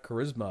lot of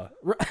charisma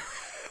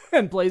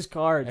and plays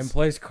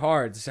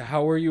cards.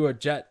 How were you a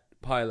jet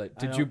pilot?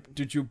 Did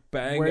you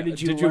bang? Where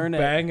did you learn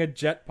bang a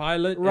jet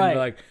pilot? Right. And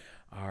you're like,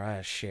 all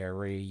right,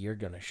 Sherry, you're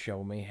gonna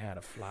show me how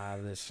to fly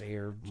this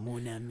here.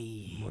 Mon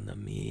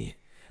ami.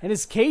 And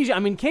it's Cajun. I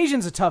mean,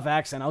 Cajun's a tough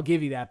accent. I'll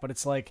give you that, but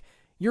it's like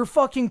you're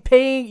fucking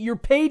paying. You're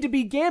paid to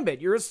be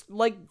Gambit. You're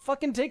like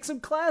fucking take some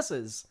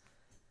classes.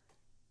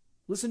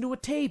 Listen to a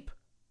tape.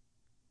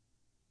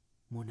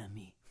 Mon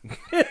ami.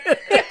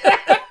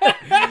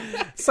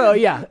 So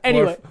yeah.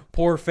 Anyway,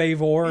 poor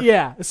favor.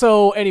 Yeah.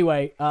 So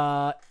anyway,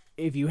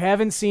 if you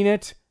haven't seen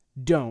it,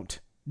 don't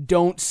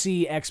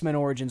see X-Men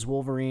Origins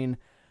Wolverine.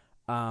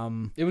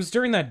 It was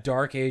during that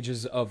dark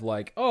ages of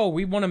like, oh,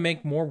 we want to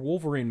make more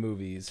Wolverine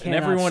movies, and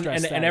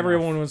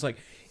everyone was like,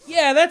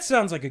 yeah, that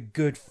sounds like a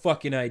good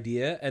fucking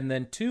idea. And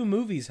then 2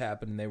 movies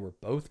happened, and they were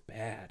both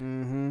bad.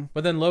 Mm-hmm.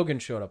 But then Logan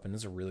showed up, and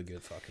it's a really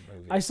good fucking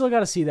movie. I still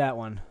got to see that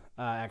one.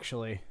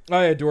 Actually,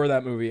 I adore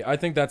that movie. I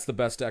think that's the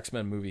best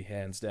X-Men movie,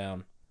 hands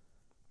down.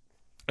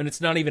 And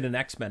it's not even an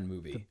X-Men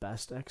movie. The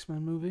best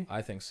X-Men movie?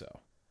 I think so.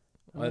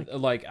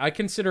 I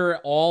consider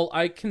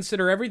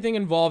everything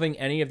involving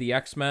any of the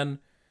X-Men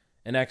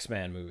an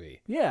X-Men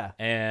movie. Yeah.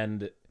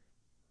 And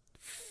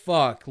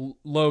fuck,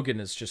 Logan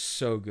is just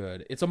so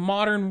good. It's a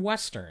modern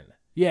Western.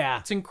 Yeah.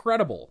 It's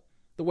incredible.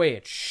 The way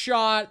it's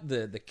shot,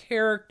 the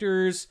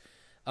characters,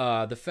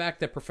 the fact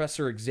that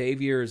Professor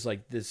Xavier is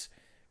like this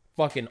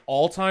fucking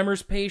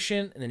Alzheimer's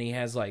patient, and then he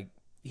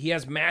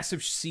has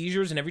massive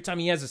seizures, and every time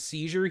he has a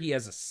seizure, he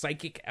has a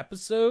psychic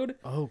episode.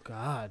 Oh,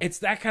 God. It's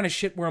that kind of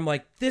shit where I'm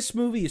like, this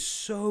movie is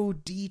so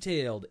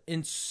detailed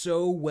and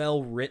so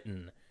well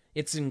written.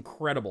 It's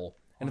incredible.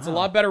 And It's a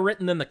lot better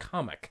written than the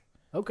comic.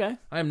 Okay.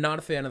 I am not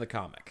a fan of the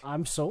comic.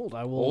 I'm sold.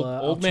 I will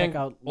Old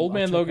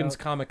Man Logan's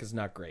comic is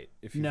not great,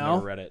 if you've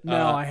never read it.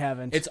 No, I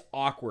haven't. It's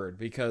awkward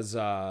because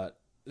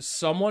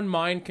someone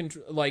mind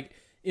control... Like,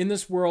 in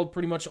this world,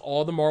 pretty much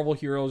all the Marvel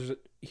heroes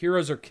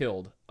are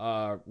killed.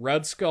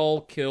 Red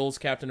Skull kills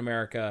Captain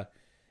America,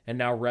 and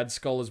now Red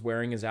Skull is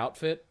wearing his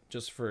outfit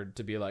just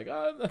to be like,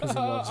 because he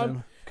loves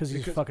him, because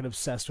he's fucking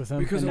obsessed with him.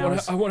 Because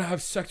I want to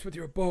have sex with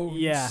your bones.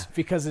 Yeah,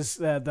 because it's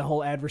the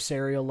whole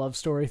adversarial love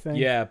story thing.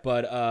 Yeah,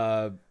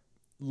 but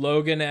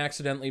Logan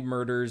accidentally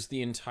murders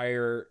the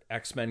entire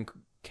X-Men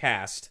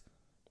cast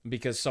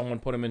because someone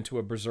put him into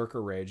a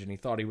berserker rage, and he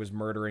thought he was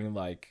murdering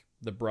like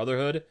the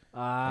Brotherhood. He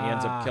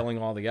ends up killing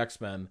all the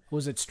X-Men.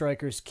 Was it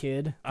Stryker's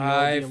kid?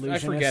 I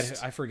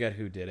forget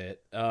who did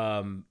it.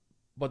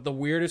 But the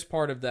weirdest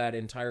part of that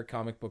entire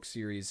comic book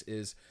series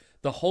is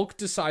the Hulk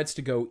decides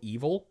to go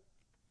evil,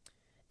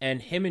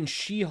 and him and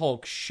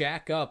She-Hulk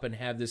shack up and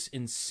have this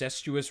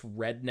incestuous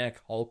redneck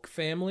Hulk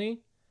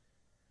family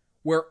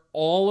where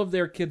all of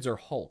their kids are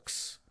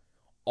Hulks.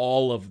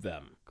 All of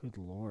them. Good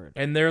Lord.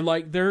 And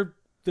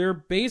they're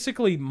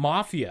basically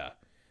mafia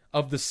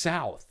of the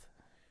South.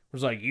 It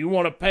was like, you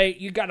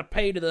got to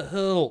pay to the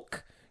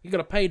Hulk. You got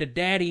to pay to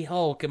Daddy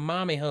Hulk and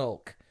Mommy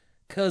Hulk.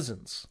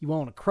 Cousins. You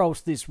want to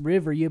cross this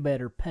river, you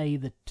better pay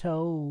the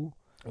toll.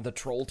 The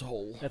troll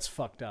toll. That's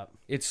fucked up.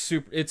 It's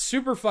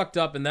super fucked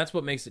up, and that's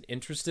what makes it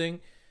interesting.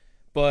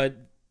 But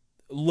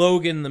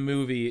Logan, the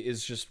movie,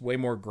 is just way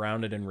more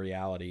grounded in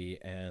reality,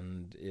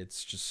 and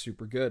it's just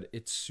super good.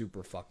 It's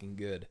super fucking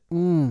good.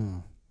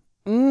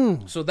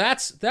 So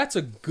that's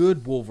a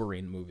good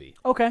Wolverine movie.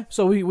 Okay,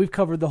 so we've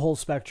covered the whole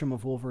spectrum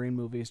of Wolverine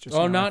movies.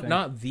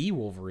 Not the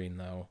Wolverine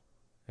though.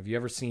 Have you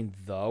ever seen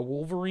The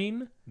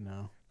Wolverine?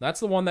 No. That's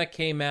the one that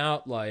came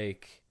out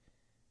like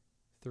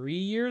 3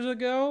 years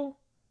ago.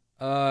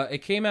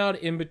 It came out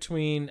in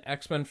between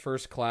X-Men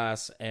First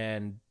Class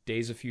and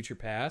Days of Future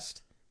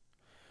Past.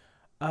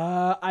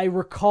 I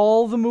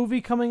recall the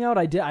movie coming out.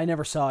 I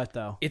never saw it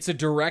though. It's a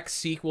direct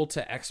sequel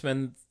to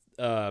X-Men,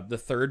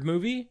 the third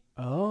movie.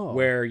 Oh.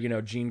 Where,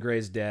 Jean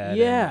Grey's dead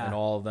and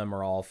all of them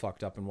are all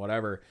fucked up and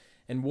whatever.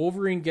 And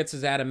Wolverine gets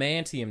his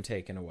adamantium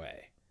taken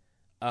away.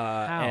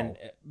 How? And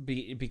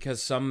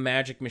because some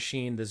magic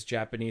machine this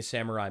Japanese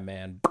samurai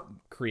man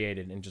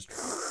created and just...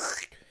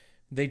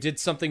 They did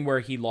something where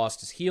he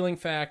lost his healing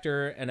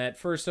factor, and at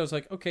first I was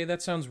like, okay,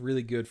 that sounds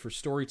really good for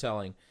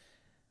storytelling.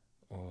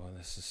 Oh,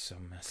 this is so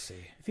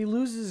messy. If he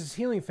loses his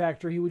healing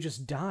factor, he would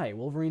just die.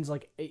 Wolverine's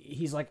like,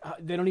 he's like,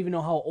 they don't even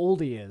know how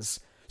old he is.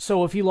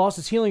 So if he lost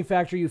his healing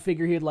factor, you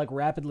figure he'd like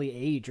rapidly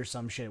age or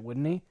some shit,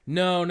 wouldn't he?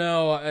 No,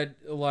 I guess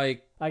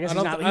I he's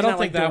don't not think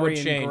like that would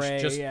Dorian change.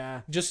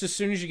 Gray, Just as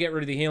soon as you get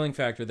rid of the healing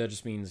factor, that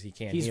just means he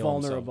can't He's heal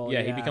vulnerable,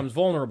 himself. Yeah, yeah. he becomes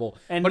vulnerable.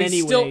 And but then he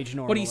he would still, age But he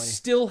normally.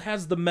 still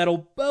has the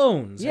metal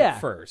bones Yeah,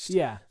 at first.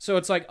 yeah. So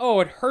it's like, oh,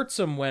 it hurts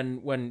him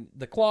when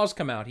the claws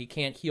come out. He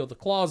can't heal the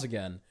claws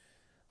again.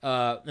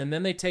 And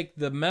then they take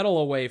the metal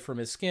away from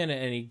his skin,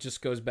 and he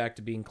just goes back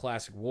to being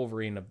classic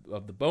Wolverine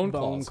of the bone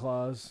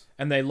claws.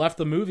 And they left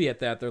the movie at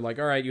that. They're like,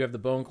 all right, you have the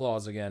bone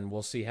claws again.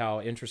 We'll see how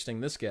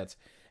interesting this gets.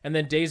 And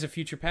then Days of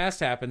Future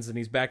Past happens, and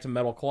he's back to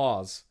metal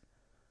claws.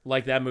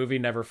 Like that movie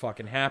never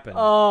fucking happened.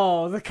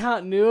 Oh, the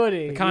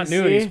continuity. The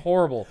continuity is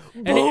horrible.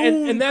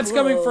 And that's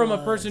coming from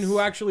a person who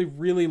actually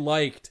really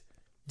liked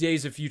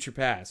Days of Future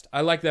Past.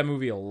 I like that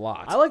movie a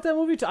lot. I like that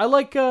movie too. I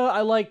like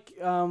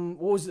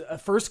what was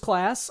it? First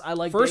Class. I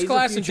like First Days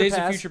Class of and Future Days of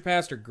Past. Future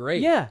Past are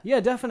great. Yeah,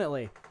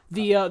 definitely.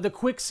 The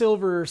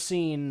Quicksilver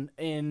scene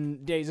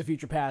in Days of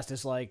Future Past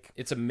is like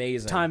It's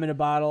amazing. time in a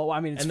bottle. I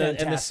mean, it's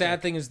fantastic. And the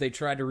sad thing is they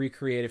tried to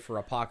recreate it for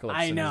Apocalypse.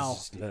 I and know.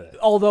 it's just, ugh.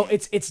 Although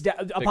it's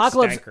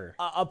Apocalypse. stanker.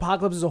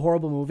 Apocalypse is a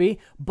horrible movie,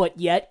 but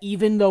yet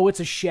even though it's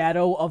a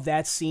shadow of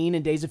that scene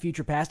in Days of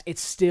Future Past,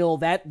 it's still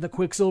the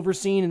Quicksilver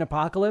scene in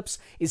Apocalypse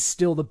is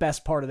still the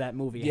best part of that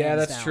movie. Yeah, hands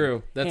that's down.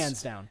 true. That's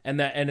hands down.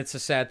 And it's a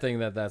sad thing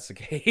that that's the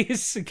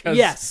case. Because,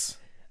 Yes.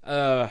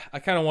 I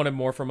kind of wanted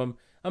more from him.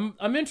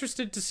 I'm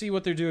interested to see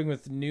what they're doing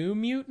with New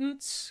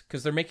Mutants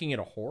because they're making it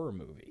a horror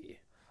movie.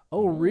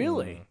 Oh,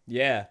 really?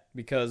 Yeah,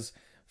 because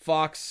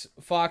Fox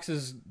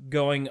is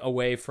going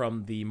away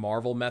from the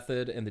Marvel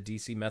method and the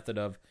DC method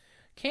of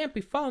can't be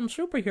fun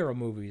superhero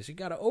movies. You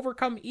got to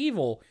overcome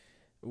evil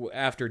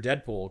after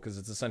Deadpool because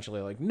it's essentially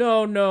like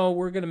no,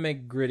 we're gonna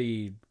make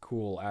gritty,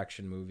 cool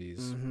action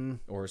movies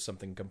or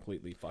something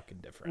completely fucking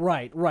different.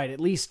 Right.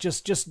 At least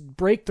just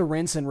break the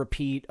rinse and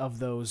repeat of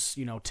those,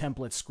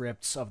 template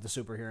scripts of the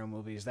superhero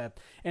movies. That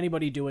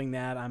anybody doing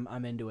that,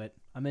 I'm into it.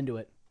 I'm into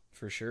it.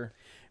 For sure.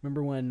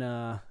 Remember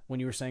when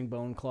you were saying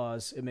bone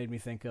claws, it made me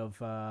think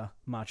of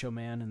Macho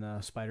Man in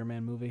the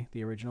Spider-Man movie,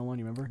 the original one.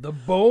 You remember? The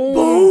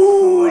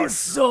bone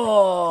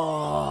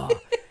saw.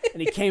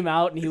 And he came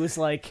out and he was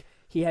like,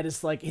 he had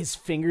his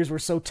fingers were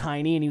so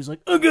tiny and he was like,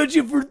 I got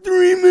you for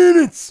 3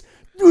 minutes.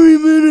 3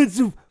 minutes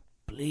of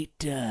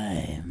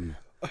playtime.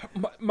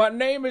 My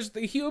name is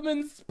the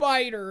Human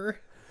Spider.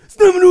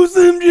 Stamina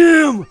Slim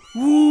Jim.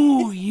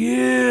 Ooh,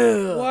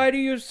 yeah. Why do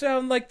you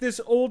sound like this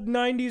old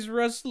 90s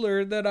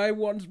wrestler that I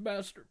once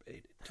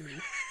masturbated to?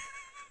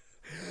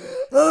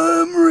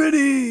 I'm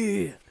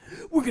ready.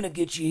 We're gonna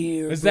get you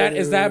here. Is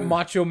that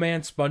Macho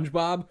Man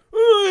SpongeBob?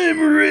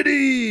 I'm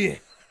ready.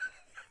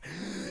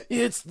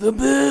 It's the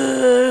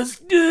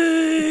best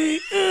day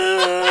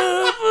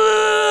ever.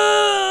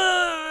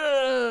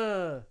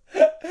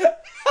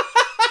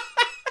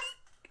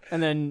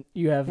 And then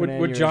you have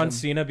Would John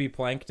Cena be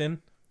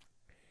Plankton?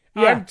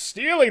 Yeah. I'm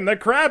stealing the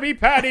Krabby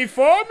Patty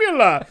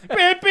formula.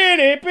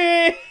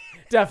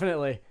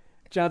 Definitely.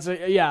 Johnson,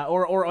 yeah,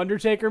 or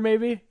Undertaker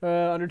maybe.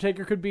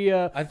 Undertaker could be.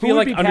 I who feel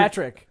would like be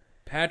Patrick?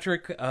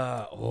 Patrick. Shit.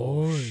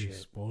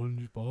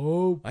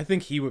 SpongeBob. I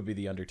think he would be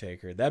the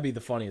Undertaker. That'd be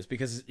the funniest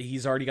because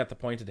he's already got the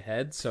pointed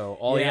head. So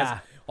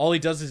all he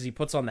does is he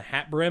puts on the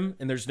hat brim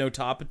and there's no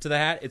top to the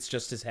hat. It's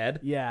just his head.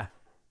 Yeah.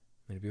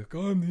 And he'd be like,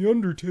 I'm the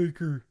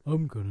Undertaker.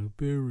 I'm gonna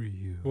bury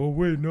you. Oh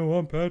wait, no,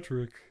 I'm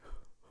Patrick.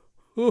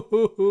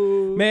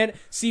 Man,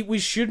 see, we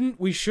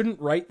shouldn't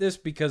write this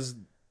because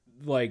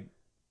like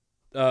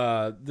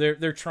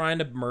they're trying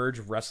to merge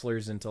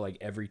wrestlers into like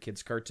every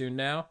kid's cartoon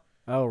now.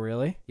 Oh,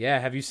 really? Yeah,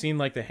 have you seen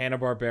like the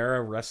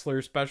Hanna-Barbera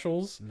wrestler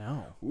specials?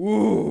 No.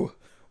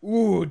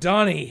 Ooh,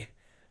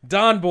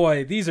 Don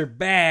boy, these are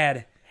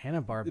bad.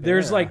 Hanna-Barbera.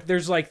 There's like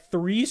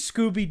 3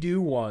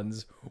 Scooby-Doo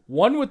ones,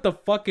 one with the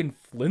fucking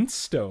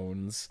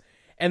Flintstones.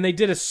 And they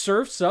did a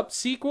Surf's Up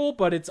sequel,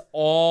 but it's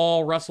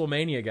all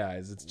WrestleMania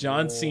guys. It's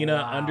John Cena,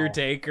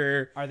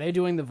 Undertaker. Are they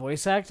doing the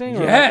voice acting?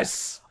 or-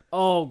 Yes!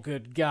 Oh,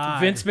 good God.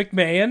 Vince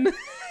McMahon.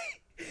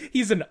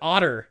 He's an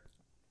otter.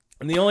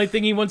 And the only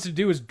thing he wants to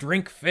do is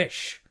drink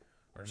fish.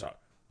 I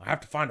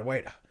have to find a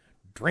way to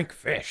drink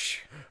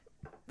fish.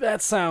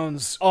 That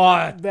sounds.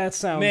 Oh, That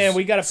sounds. man,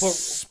 we gotta put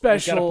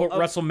special.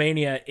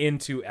 WrestleMania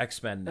into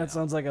X-Men now. That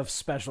sounds like a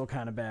special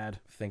kind of bad.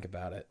 Think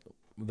about it.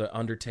 The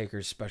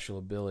Undertaker's special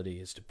ability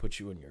is to put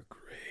you in your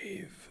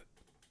grave.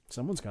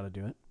 Someone's got to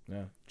do it.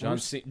 Yeah,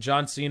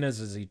 John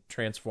Cena's as he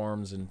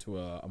transforms into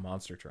a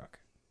monster truck,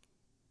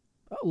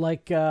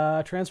 Like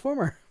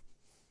Transformer.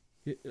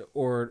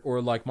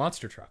 or like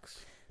monster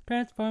trucks.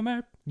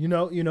 Transformer. You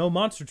know,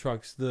 monster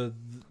trucks. The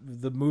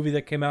movie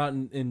that came out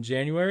in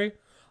January.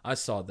 I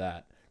saw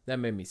that. That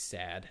made me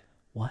sad.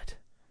 What?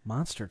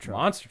 Monster truck.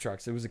 Monster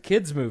trucks. It was a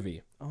kids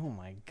movie. Oh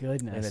my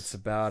goodness. And it's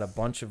about a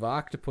bunch of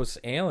octopus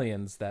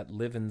aliens that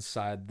live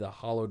inside the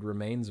hollowed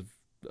remains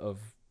of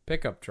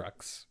pickup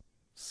trucks.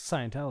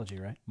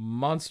 Scientology, right?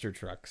 Monster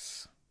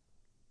trucks.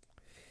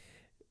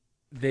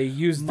 they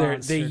use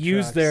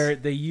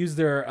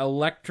their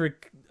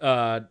electric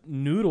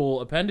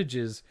noodle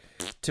appendages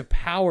to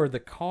power the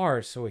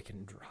car so it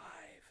can drive.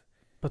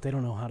 But they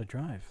don't know how to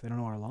drive. They don't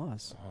know our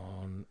laws.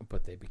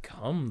 But they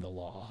become the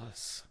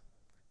laws.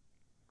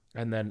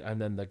 And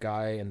then the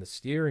guy in the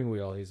steering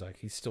wheel,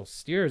 he still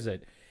steers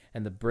it,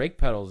 and the brake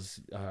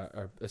pedals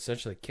are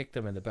essentially kick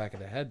them in the back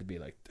of the head to be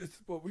like, this is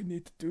what we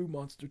need to do,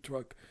 monster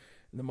truck.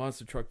 And the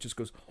monster truck just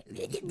goes.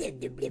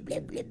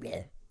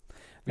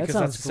 That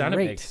sounds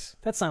great.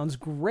 That sounds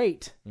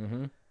great.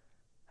 Mm-hmm.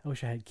 I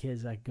wish I had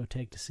kids I could go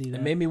take to see that.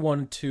 It made me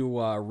want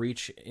to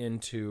reach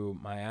into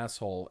my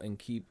asshole and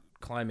keep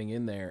climbing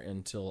in there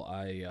until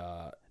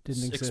I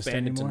didn't exist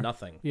expanded anymore. to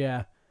nothing.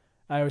 Yeah.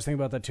 I always think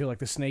about that too, like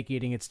the snake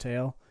eating its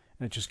tail,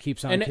 and it just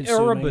keeps on An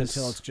consuming Erebus.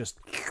 until it's just...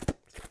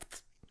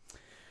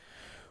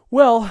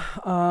 Well,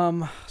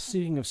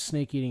 speaking of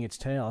snake eating its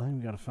tail, I think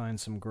we got to find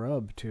some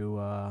grub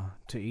to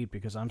eat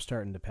because I'm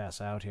starting to pass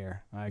out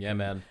here.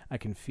 Man. I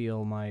can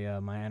feel my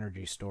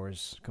energy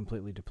stores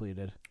completely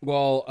depleted.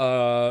 Well,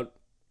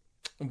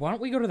 why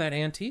don't we go to that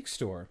antique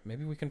store?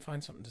 Maybe we can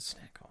find something to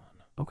snack on.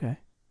 Okay.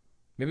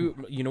 Maybe,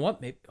 you know what?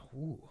 Maybe.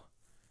 Ooh.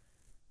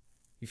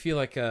 You feel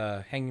like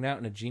hanging out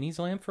in a genie's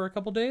lamp for a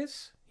couple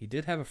days? He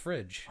did have a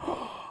fridge.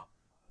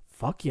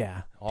 Fuck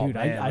yeah, Oh, dude!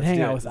 man, I'd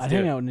hang out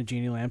in a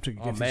genie lamp to if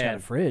he's got a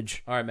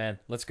fridge. All right, man.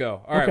 Let's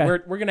go. All right,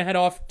 Okay. we're gonna head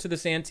off to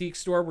this antique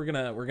store. We're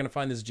gonna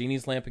find this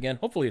genie's lamp again.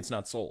 Hopefully, it's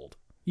not sold.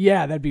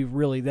 Yeah, that'd be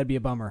a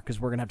bummer because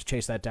we're gonna have to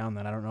chase that down.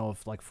 Then I don't know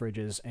if like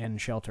fridges and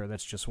shelter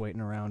that's just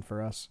waiting around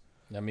for us.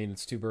 I mean,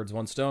 it's two birds,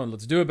 one stone.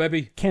 Let's do it,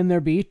 baby. Can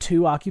there be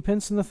two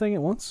occupants in the thing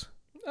at once?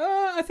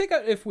 I think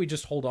if we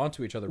just hold on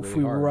to each other really If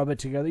we hard. rub it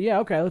together, yeah,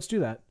 okay, let's do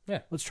that.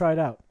 Yeah. Let's try it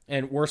out.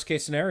 And worst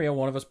case scenario,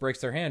 one of us breaks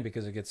their hand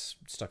because it gets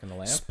stuck in the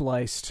lamp.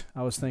 Spliced,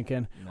 I was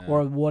thinking. Nah.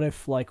 Or what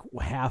if like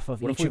half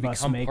of What if each we of us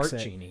become makes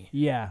part it? genie?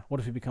 Yeah. What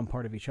if we become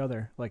part of each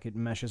other? Like it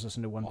meshes us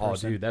into one Oh,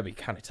 person. dude, that'd be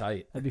kind of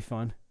tight. That'd be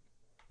fun.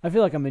 I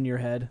feel like I'm in your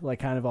head, like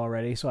kind of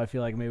already. So I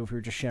feel like maybe if we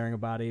were just sharing a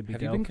body, it'd be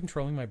Have dope. you been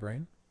controlling my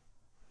brain?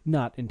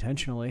 Not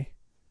intentionally.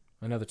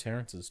 I know the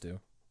Terrences do.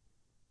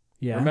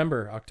 Yeah.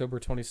 Remember, October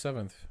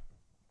 27th.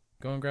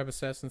 Go and grab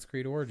Assassin's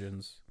Creed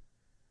Origins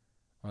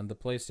on the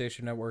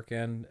PlayStation Network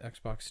and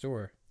Xbox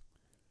Store.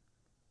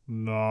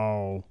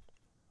 No.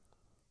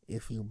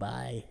 If you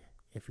buy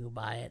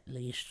at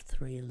least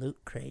 3 loot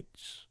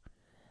crates,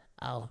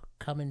 I'll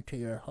come into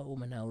your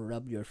home and I'll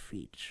rub your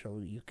feet so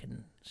you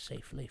can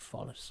safely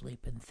fall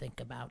asleep and think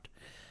about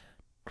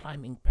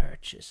climbing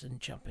perches and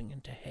jumping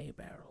into hay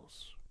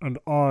barrels. And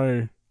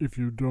I, if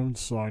you don't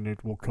sign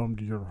it, will come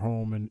to your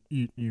home and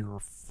eat your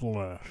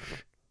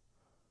flesh.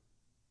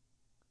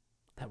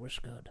 That was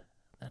good.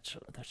 That's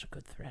a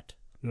good threat.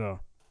 Yeah,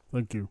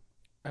 thank you.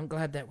 I'm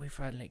glad that we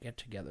finally get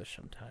together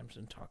sometimes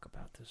and talk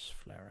about this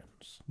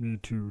Florence. Me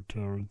too,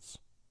 Terrence.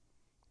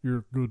 You're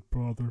a good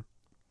brother.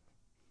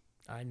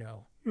 I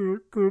know. You're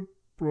a good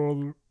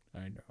brother.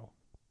 I know.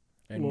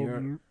 And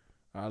Love you.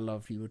 I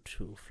love you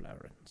too,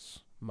 Florence.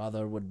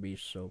 Mother would be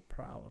so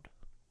proud.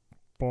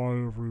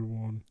 Bye,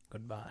 everyone.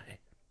 Goodbye.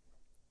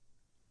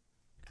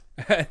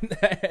 And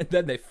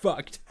then they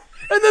fucked.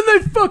 And then they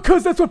fuck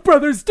because that's what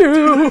brothers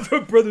do. That's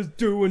what brothers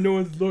do when no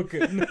one's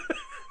looking.